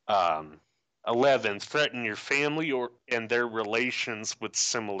 Um, 11, threaten your family and their relations with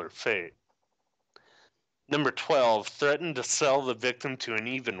similar fate. Number 12, threaten to sell the victim to an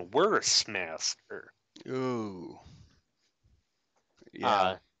even worse master. Ooh. Yeah.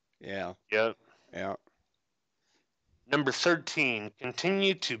 Uh, Yeah. yep. Yeah. Number 13,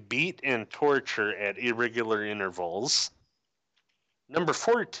 continue to beat and torture at irregular intervals. Number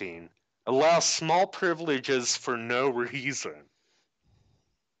 14, allow small privileges for no reason.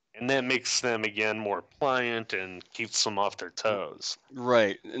 And that makes them, again, more pliant and keeps them off their toes.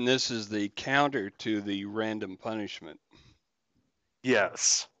 Right. And this is the counter to the random punishment.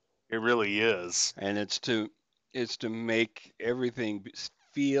 Yes, it really is. And it's to make everything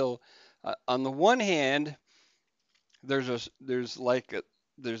feel on the one hand there's like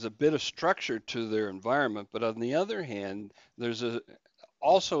there's a bit of structure to their environment, but on the other hand there's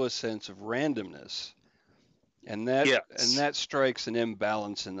also a sense of randomness, and Yes. that strikes an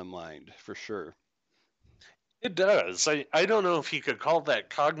imbalance in the mind for sure. It does. I don't know if you could call that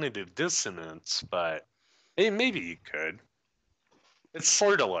cognitive dissonance, but maybe you could. It's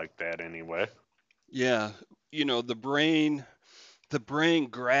sort of like that anyway. Yeah, the brain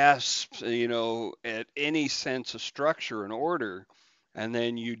grasps, at any sense of structure and order, and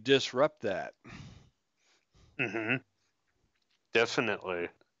then you disrupt that. Mm-hmm. Definitely.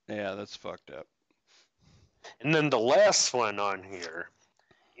 Yeah, that's fucked up. And then the last one on here,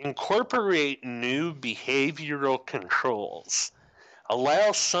 incorporate new behavioral controls.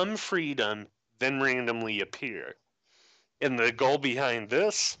 Allow some freedom, then randomly appear. And the goal behind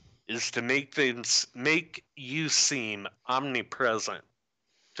this is to make you seem omnipresent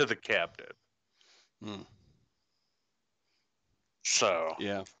to the captive. Hmm. So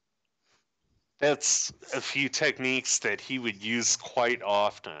Yeah. that's a few techniques that he would use quite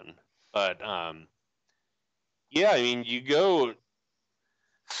often. But yeah, I mean, you go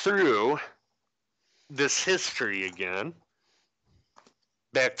through this history again,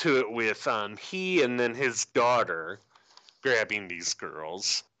 back to it with he and then his daughter grabbing these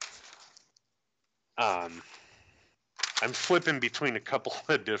girls. Um, I'm flipping between a couple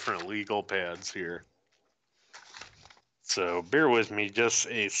of different legal pads here. So bear with me just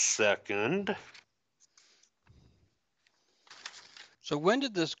a second. So when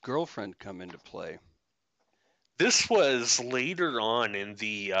did this girlfriend come into play? This was later on in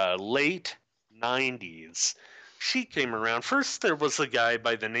the late 90s. She came around. First, there was a guy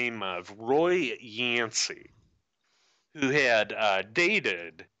by the name of Roy Yancey who had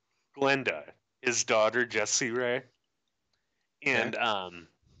dated Glenda, his daughter, Jessie Ray. Okay. And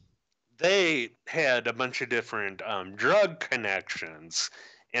they had a bunch of different drug connections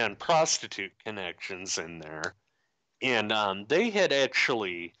and prostitute connections in there. And they had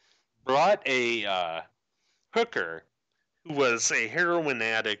actually brought a hooker who was a heroin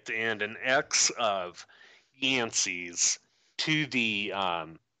addict and an ex of Yancey's to the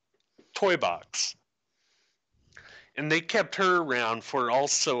toy box. And they kept her around for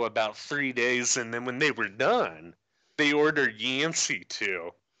also about 3 days. And then when they were done, they ordered Yancey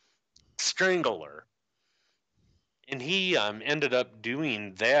to strangle her. And he ended up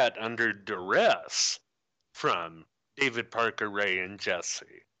doing that under duress from David Parker Ray and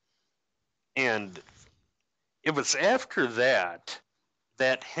Jesse. And it was after that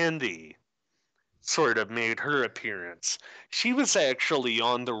that Hendy sort of made her appearance. She was actually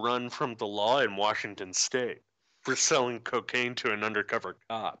on the run from the law in Washington State for selling cocaine to an undercover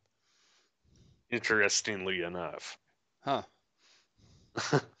cop, interestingly enough. Huh.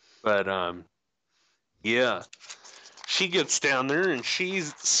 But yeah, she gets down there and she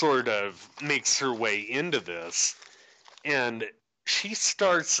sort of makes her way into this, and she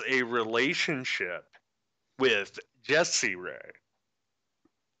starts a relationship with Jessie Ray.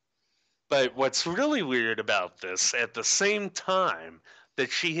 But what's really weird about this, at the same time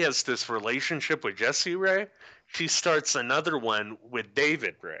that she has this relationship with Jessie Ray, she starts another one with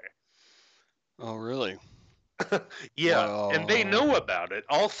David Ray. Oh, really? Yeah, and they Well, know about it.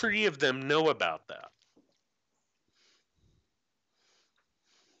 All three of them know about that.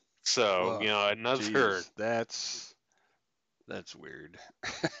 So, well, another, geez, that's weird.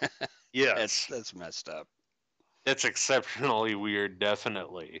 That's yes, that's messed up. that's exceptionally weird,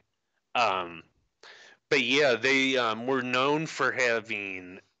 definitely. Um, but yeah, they were known for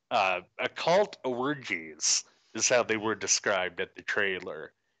having occult orgies, is how they were described at the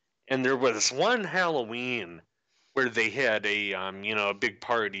trailer. And there was one Halloween where they had a big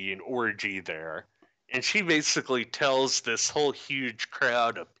party and orgy there. And she basically tells this whole huge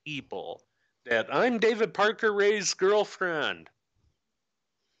crowd of people that I'm David Parker Ray's girlfriend.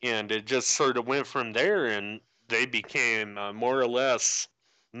 And it just sort of went from there, and they became more or less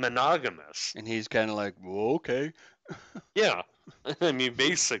monogamous. And he's kind of like, well, okay. Yeah, I mean,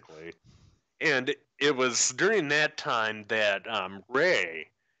 basically. And it was during that time that Ray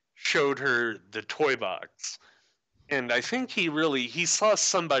showed her the toy box. And I think he saw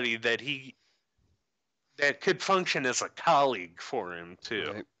somebody that could function as a colleague for him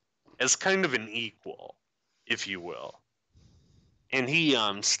too, Right. as kind of an equal, if you will. And he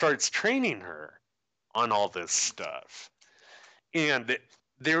starts training her on all this stuff. And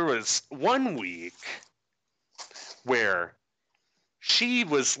there was one week where she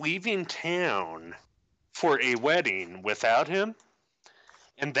was leaving town for a wedding without him,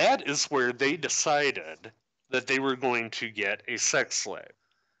 and that is where they decided that they were going to get a sex slave.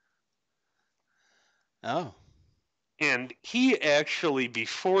 Oh. And he actually,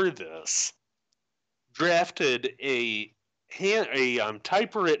 before this, drafted a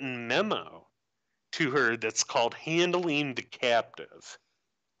typewritten memo to her that's called "Handling the Captive,"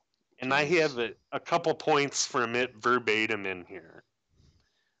 And I have a couple points from it verbatim in here.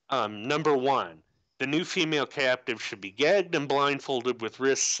 Number 1, the new female captive should be gagged and blindfolded with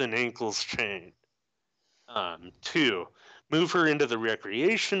wrists and ankles chained. 2, move her into the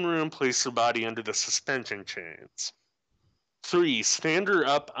recreation room, place her body under the suspension chains. 3, stand her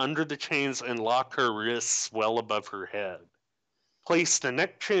up under the chains and lock her wrists well above her head. Place the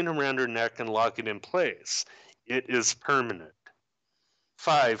neck chain around her neck and lock it in place. It is permanent.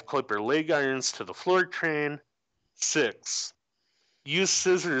 5, clip her leg irons to the floor chain. 6, use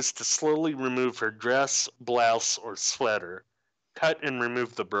scissors to slowly remove her dress, blouse, or sweater. Cut and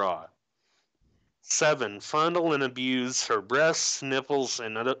remove the bra. 7, fondle and abuse her breasts, nipples,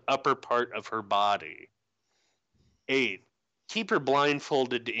 and upper part of her body. 8, keep her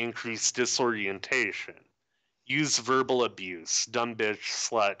blindfolded to increase disorientation. Use verbal abuse, dumb bitch,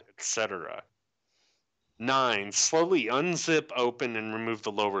 slut, etc. 9, slowly unzip, open, and remove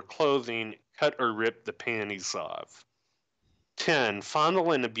the lower clothing. Cut or rip the panties off. 10,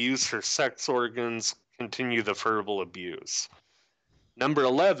 fondle and abuse her sex organs. Continue the verbal abuse. Number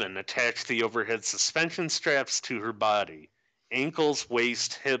 11, attach the overhead suspension straps to her body, ankles,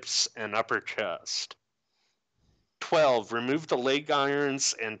 waist, hips, and upper chest. 12, remove the leg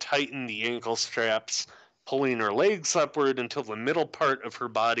irons and tighten the ankle straps, pulling her legs upward until the middle part of her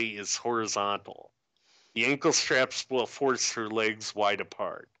body is horizontal. The ankle straps will force her legs wide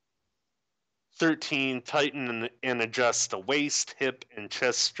apart. 13, tighten and adjust the waist, hip, and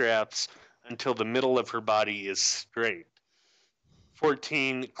chest straps until the middle of her body is straight.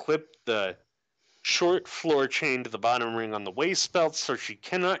 14, clip the short floor chain to the bottom ring on the waist belt so she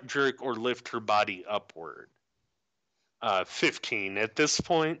cannot jerk or lift her body upward. 15, at this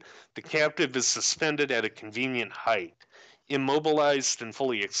point, the captive is suspended at a convenient height. Immobilized and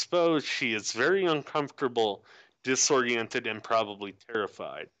fully exposed, she is very uncomfortable, disoriented, and probably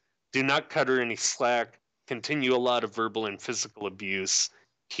terrified. Do not cut her any slack. Continue a lot of verbal and physical abuse.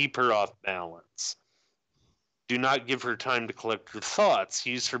 Keep her off balance. Do not give her time to collect her thoughts.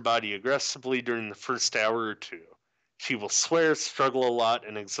 Use her body aggressively during the first hour or two. She will swear, struggle a lot,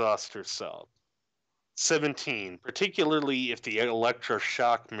 and exhaust herself. 17, particularly if the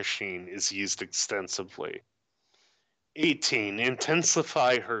electroshock machine is used extensively. 18,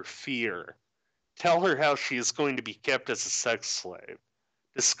 intensify her fear. Tell her how she is going to be kept as a sex slave.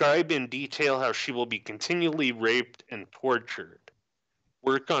 Describe in detail how she will be continually raped and tortured.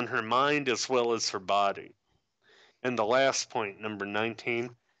 Work on her mind as well as her body. And the last point, number 19,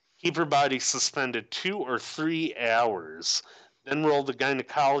 keep her body suspended 2 or 3 hours, then roll the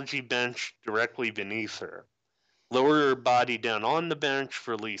gynecology bench directly beneath her. Lower her body down on the bench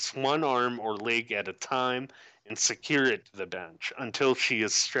for at least one arm or leg at a time and secure it to the bench until she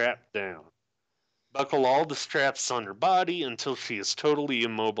is strapped down. Buckle all the straps on her body until she is totally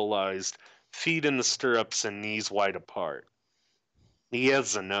immobilized, feet in the stirrups and knees wide apart. He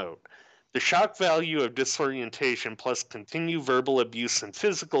has a note. The shock value of disorientation plus continued verbal abuse and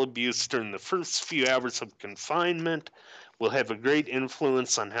physical abuse during the first few hours of confinement will have a great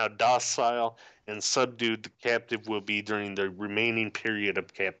influence on how docile and subdued the captive will be during the remaining period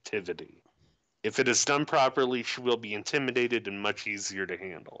of captivity. If it is done properly, she will be intimidated and much easier to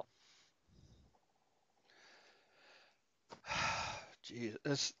handle.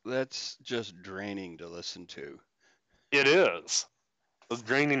 Jeez, that's just draining to listen to. It is. It's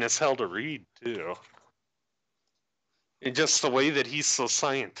draining as hell to read, too. And just the way that he's so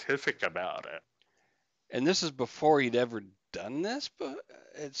scientific about it. And this is before he'd ever done this, but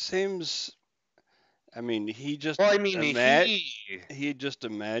it seems. I mean, he just. Well, I mean, he just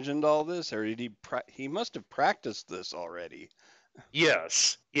imagined all this, or did he must have practiced this already.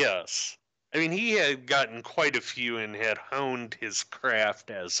 Yes, yes. I mean, he had gotten quite a few and had honed his craft,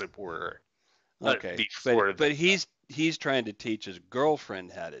 as it were. Okay, before but he's trying to teach his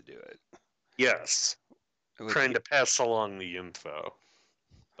girlfriend how to do it. Yes, trying to pass along the info.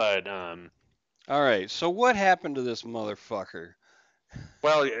 But all right. So what happened to this motherfucker?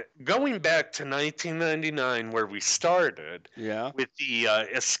 Well, going back to 1999, where we started, Yeah. with the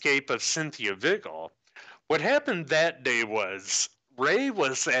escape of Cynthia Vigil, what happened that day was Ray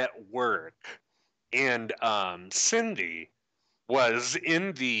was at work, and Cindy was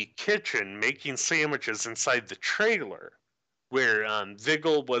in the kitchen making sandwiches inside the trailer where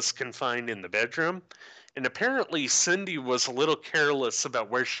Vigil was confined in the bedroom. And apparently, Cindy was a little careless about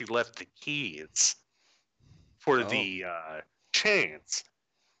where she left the keys for the chains.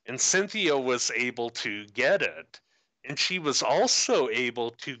 And Cynthia was able to get it. And she was also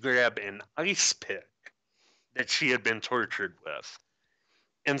able to grab an ice pick that she had been tortured with.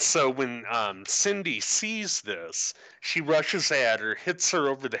 And so when Cindy sees this, she rushes at her, hits her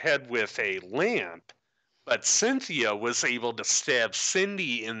over the head with a lamp, but Cynthia was able to stab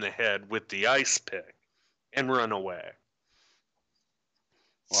Cindy in the head with the ice pick and run away.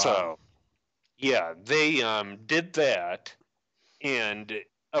 Wow. So, yeah, they did that. And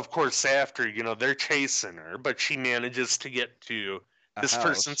of course, after, they're chasing her, but she manages to get to A this house.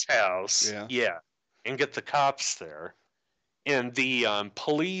 person's house. Yeah. And get the cops there. And the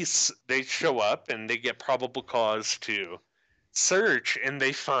police, they show up and they get probable cause to search, and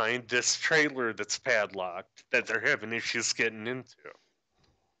they find this trailer that's padlocked that they're having issues getting into.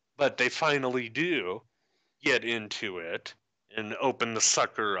 But they finally do get into it and open the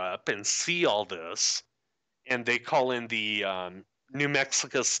sucker up and see all this. And they call in the New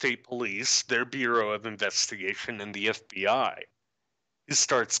Mexico State Police, their Bureau of Investigation, and the FBI, who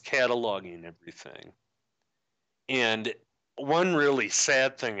starts cataloging everything. And one really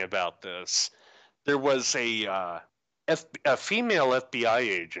sad thing about this, there was a female FBI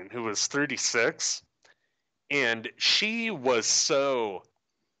agent who was 36, and she was so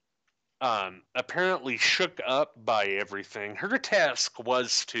apparently shook up by everything. Her task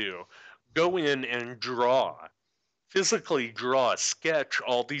was to go in and physically sketch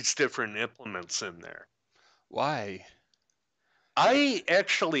all these different implements in there. Why? I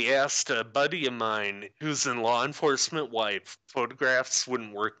actually asked a buddy of mine who's in law enforcement why photographs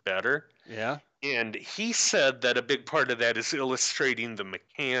wouldn't work better. Yeah. And he said that a big part of that is illustrating the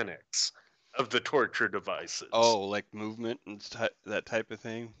mechanics of the torture devices. Oh, like movement and that type of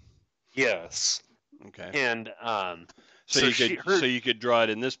thing. Yes. Okay. And so you could draw it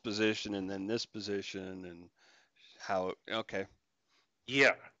in this position and then this position and how. Okay.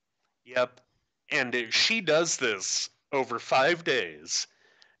 Yeah. Yep. And she does this over 5 days.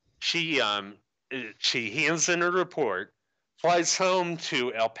 She hands in her report, flies home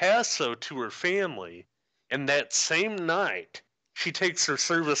to El Paso to her family, and that same night she takes her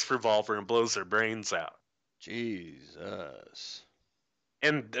service revolver and blows her brains out. Jesus.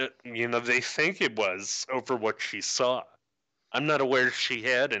 And they think it was over what she saw. I'm not aware she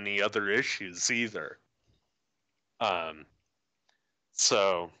had any other issues either.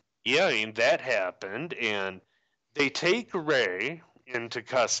 So yeah, I mean, that happened, and they take Ray into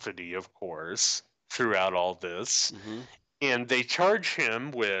custody, of course, throughout all this. Mm-hmm. And they charge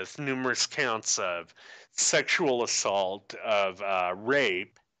him with numerous counts of sexual assault, of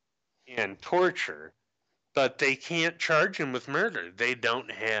rape, and torture, but they can't charge him with murder. They don't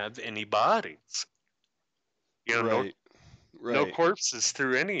have any bodies. Right. No corpses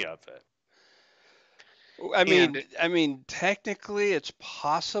through any of it. I mean, technically it's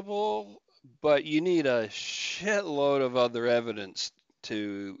possible, but you need a shitload of other evidence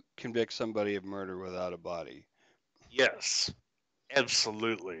to convict somebody of murder without a body. Yes,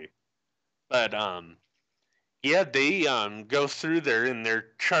 absolutely. But yeah, they go through there and they're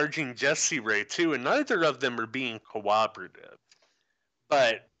charging Jesse Ray too, and neither of them are being cooperative.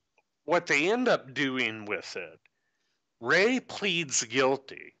 But what they end up doing with it, Ray pleads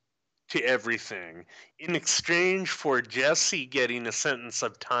guilty to everything in exchange for Jesse getting a sentence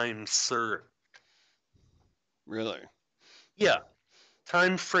of time served. Really? Yeah,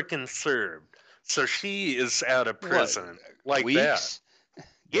 time frickin' served. So she is out of prison like weeks? that.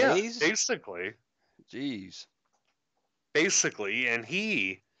 Days? Yeah, basically. Jeez. Basically, and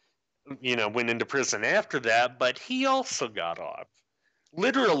he, went into prison after that, but he also got off.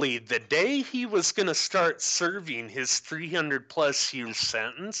 Literally, the day he was going to start serving his 300 plus year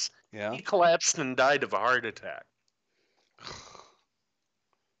sentence, Yeah. he collapsed and died of a heart attack.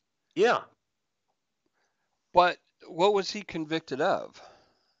 Yeah. But what was he convicted of?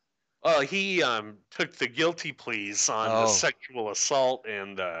 He took the guilty pleas on the sexual assault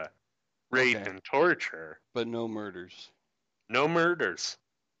and rape and torture. But no murders. No murders.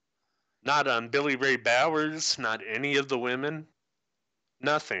 Not on Billy Ray Bowers, not any of the women.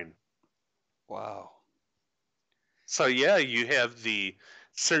 Nothing. Wow. So yeah, you have the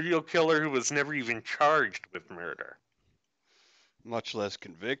serial killer who was never even charged with murder. Much less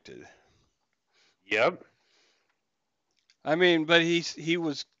convicted. Yep. I mean, but he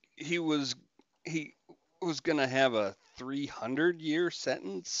was gonna have a 300-year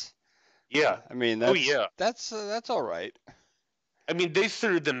sentence. Yeah. I mean, that's all right. I mean, they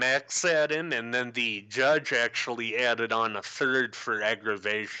threw the max at him, and then the judge actually added on a third for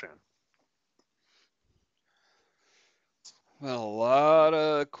aggravation. Well, a lot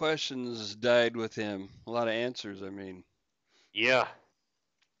of questions died with him. A lot of answers, I mean. Yeah.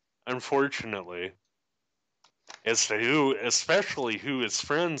 Unfortunately. As to especially who his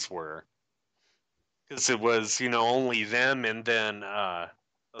friends were. Because it was, only them and then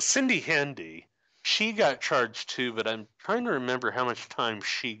Cindy Hendy, she got charged too, but I'm trying to remember how much time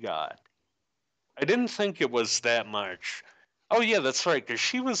she got. I didn't think it was that much. Oh, yeah, that's right, because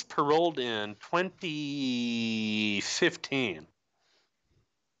she was paroled in 2015.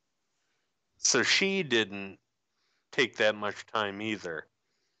 So she didn't take that much time either.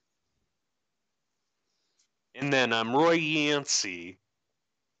 And then Roy Yancey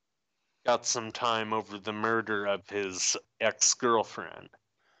got some time over the murder of his ex-girlfriend.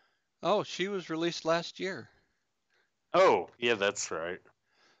 Oh, she was released last year, Oh, yeah, that's right.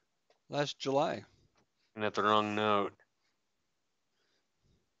 last July. And at the wrong note.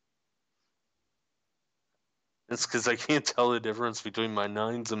 It's because I can't tell the difference between my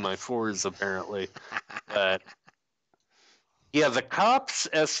 9s and my 4s, apparently. But yeah, the cops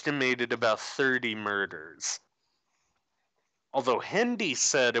estimated about 30 murders. Although Hendy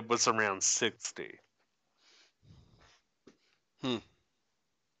said it was around 60. Hmm.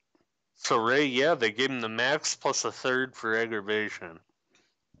 So Ray, yeah, they gave him the max plus a third for aggravation.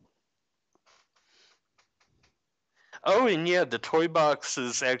 Oh, and yeah, the toy box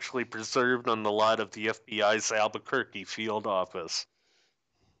is actually preserved on the lot of the FBI's Albuquerque field office.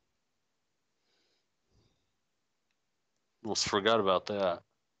 Almost forgot about that.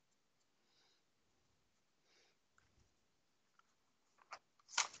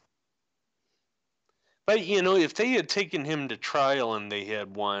 But, you know, if they had taken him to trial and they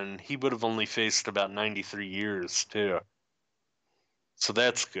had won, he would have only faced about 93 years, too. So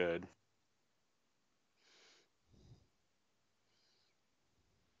that's good.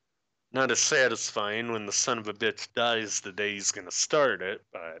 Not as satisfying when the son of a bitch dies the day he's going to start it,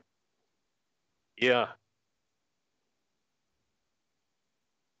 but yeah.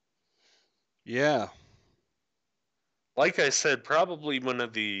 Yeah. Like I said, probably one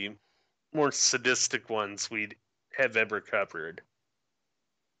of the more sadistic ones we'd have ever covered.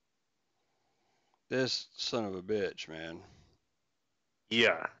 This son of a bitch, man.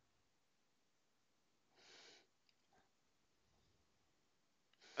 Yeah.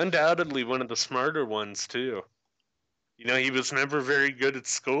 Undoubtedly one of the smarter ones, too. You know, he was never very good at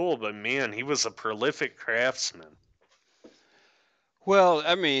school, but man, he was a prolific craftsman. Well,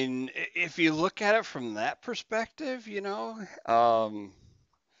 I mean, if you look at it from that perspective,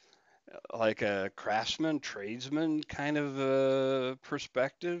 like a craftsman, tradesman kind of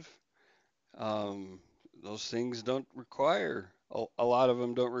perspective, um, those things don't require, a lot of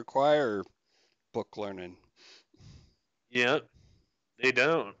them don't require book learning. Yep, they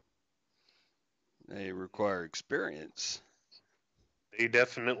don't. They require experience. They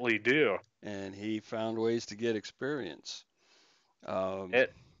definitely do. And he found ways to get experience. Um,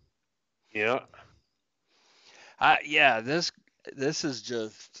 It, yeah. yeah, this is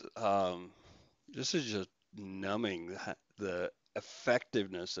just this is just numbing the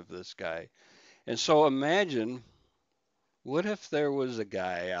effectiveness of this guy. And so imagine, what if there was a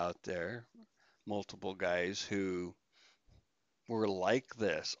guy out there, multiple guys who were like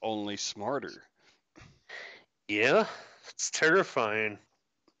this, only smarter. Yeah, it's terrifying.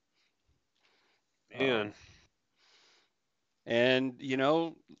 Um, Man. and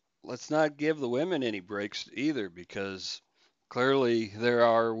let's not give the women any breaks either, because clearly there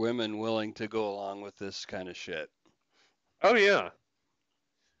are women willing to go along with this kind of shit. Oh, yeah.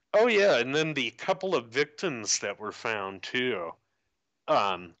 Oh, yeah, and then the couple of victims that were found, too.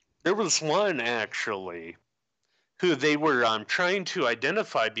 There was one, actually, who they were trying to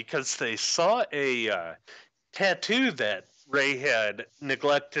identify because they saw a tattoo that Ray had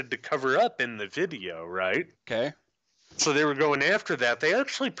neglected to cover up in the video, right? Okay. So they were going after that. They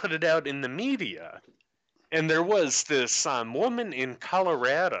actually put it out in the media. And there was this woman in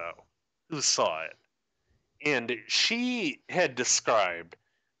Colorado who saw it. And she had described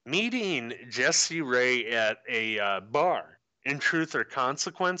meeting Jesse Ray at a bar in Truth or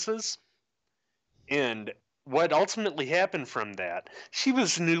Consequences. And what ultimately happened from that, she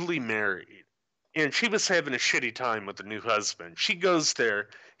was newly married and she was having a shitty time with the new husband. She goes there,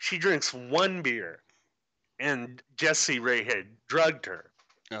 she drinks one beer, and Jesse Ray had drugged her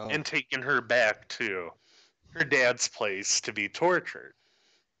Oh, and taken her back to her dad's place to be tortured.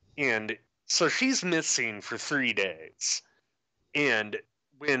 And so she's missing for 3 days. And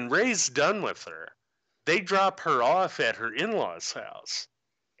when Ray's done with her, they drop her off at her in law's house.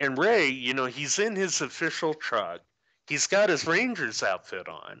 And Ray, you know, he's in his official truck. He's got his Ranger's outfit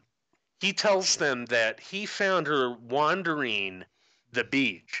on. He tells them that he found her wandering the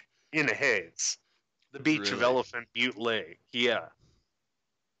beach in a haze, the beach of really? Elephant Butte Lake. Yeah.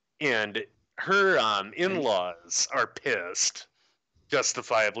 And her in And laws are pissed,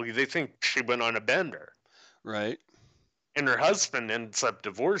 justifiably. They think she went on a bender. right. and her husband ends up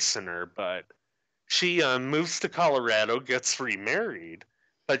divorcing her, but she moves to Colorado, gets remarried,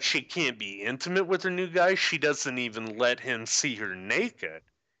 but she can't be intimate with her new guy. She doesn't even let him see her naked,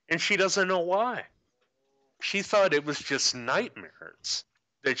 and she doesn't know why. She thought it was just nightmares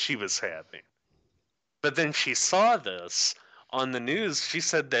that she was having. But then she saw this on the news. She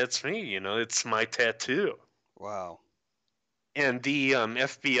said, "That's me, it's my tattoo." Wow. And the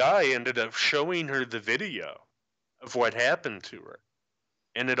FBI ended up showing her the video of what happened to her,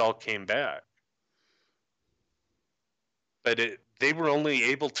 and it all came back. But they were only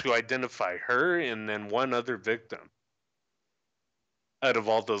able to identify her and then one other victim out of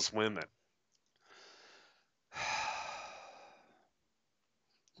all those women.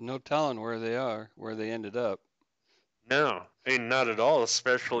 No telling where they are, where they ended up. No, not at all,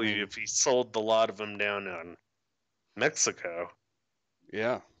 especially I mean, if he sold a lot of them down in Mexico.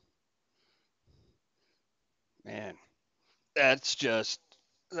 yeah, man, that's just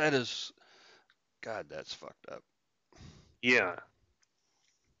that is God, that's fucked up. Yeah.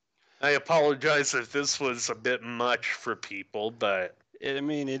 I apologize if this was a bit much for people, but I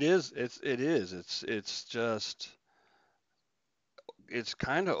mean, it is. It's just. It's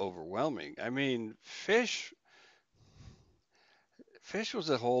kind of overwhelming. I mean, Fish was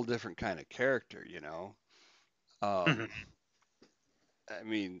a whole different kind of character, you know. Um, I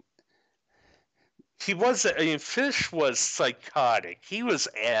mean, Fish was psychotic. He was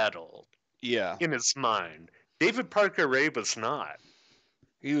addled yeah, in his mind. David Parker Ray was not.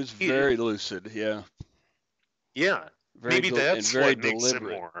 he was He, very lucid. Yeah, yeah, very maybe and that's very what makes it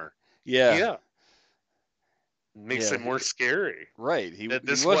deliberate. more. Yeah, Yeah, makes yeah, it more scary right. that He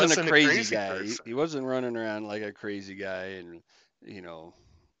this wasn't a wasn't a crazy crazy guy. person. He wasn't running around like a crazy guy, and you know,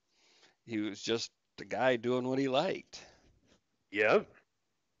 he was just the guy doing what he liked. Yep.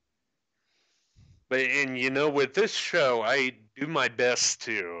 But with this show, I do my best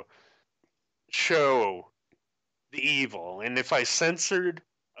to show the evil, and if I censored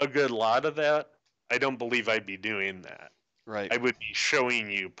a good lot of that, I don't believe I'd be doing that. Right. I would be showing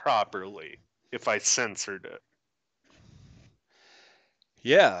you properly if I censored it.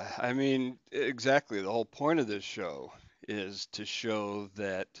 Yeah, I mean, exactly. The whole point of this show is to show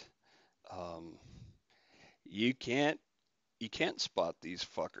that um, you can't you can't spot these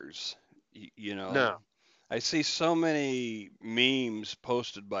fuckers. You know, No. I see so many memes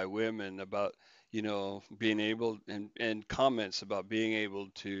posted by women about, being able and comments about being able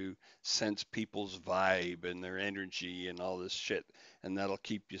to sense people's vibe and their energy and all this shit, and that'll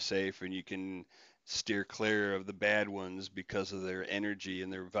keep you safe and you can steer clear of the bad ones because of their energy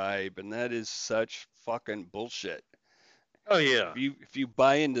and their vibe, and that is such fucking bullshit. Oh yeah. If you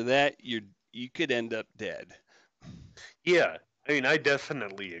buy into that, you could end up dead. Yeah. I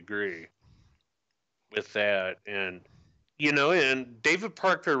definitely agree with that. And and David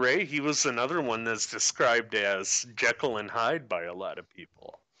Parker Ray, he was another one that's described as Jekyll and Hyde by a lot of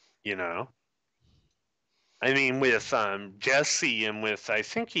people. You know? With Jesse and with I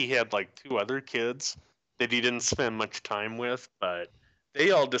think he had like two other kids that he didn't spend much time with, but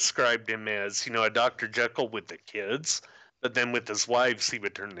they all described him as, a Dr. Jekyll with the kids, but then with his wives he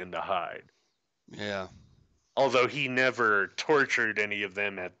would turn into Hyde. Yeah. Although he never tortured any of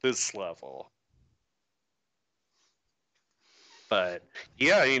them at this level. But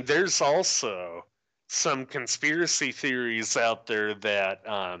yeah, there's also some conspiracy theories out there that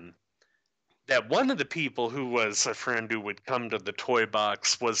one of the people who was a friend who would come to the toy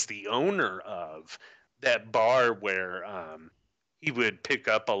box was the owner of that bar where he would pick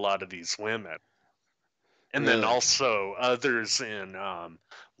up a lot of these women. And then Really. also others in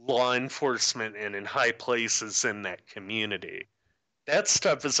law enforcement and in high places in that community. That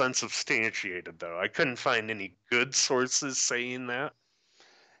stuff is unsubstantiated, though. I couldn't find any good sources saying that.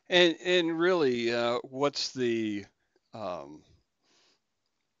 And really, what's the um,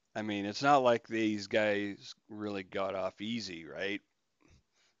 I mean, it's not like these guys really got off easy, right?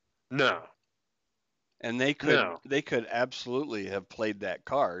 No, And no. they could absolutely have played that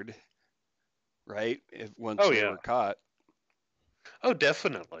card, right? If once Oh, they yeah. were caught. Oh,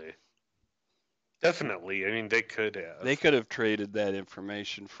 definitely. Definitely. They could They have. could have traded that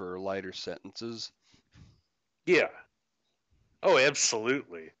information for lighter sentences. Yeah. Oh,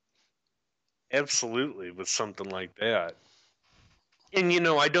 absolutely. Absolutely, with something like that. And,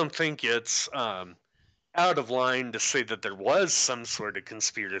 I don't think it's out of line to say that there was some sort of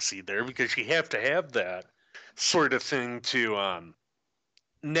conspiracy there because you have to have that sort of thing to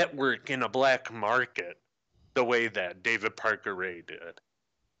network in a black market the way that David Parker Ray did.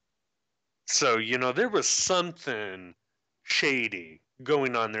 So, there was something shady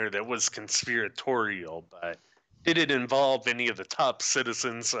going on there that was conspiratorial, but Did it involve any of the top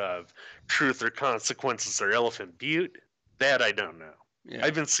citizens of Truth or Consequences or Elephant Butte? That I don't know. Yeah. I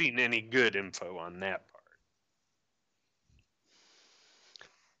haven't seen any good info on that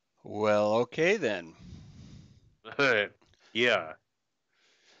Well, okay then. part. But yeah,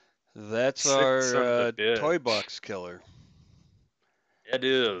 That's sick son of a our toy bitch. box killer. It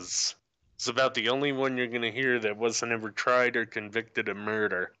is. It's about the only one you're gonna hear that wasn't ever tried or convicted of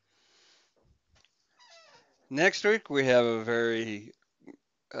murder. Next week we have a very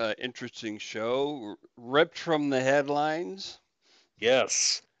interesting show, ripped from the headlines.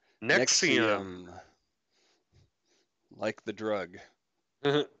 Yes. Nexium. Nexium, like the drug.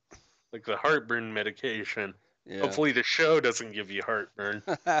 Like the heartburn medication. Yeah. Hopefully the show doesn't give you heartburn.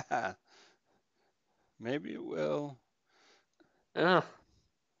 Maybe it will. Oh,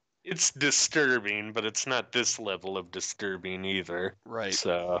 it's disturbing, but it's not this level of disturbing either. Right.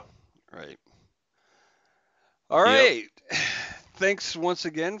 So, Right. All yep. right. Thanks once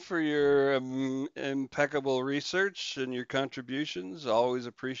again for your impeccable research and your contributions. Always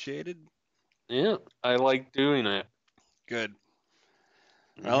appreciated. Yeah, I like doing it. Good.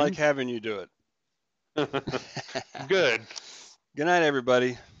 I like having you do it. Good. Good night,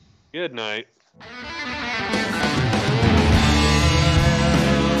 everybody. Good night.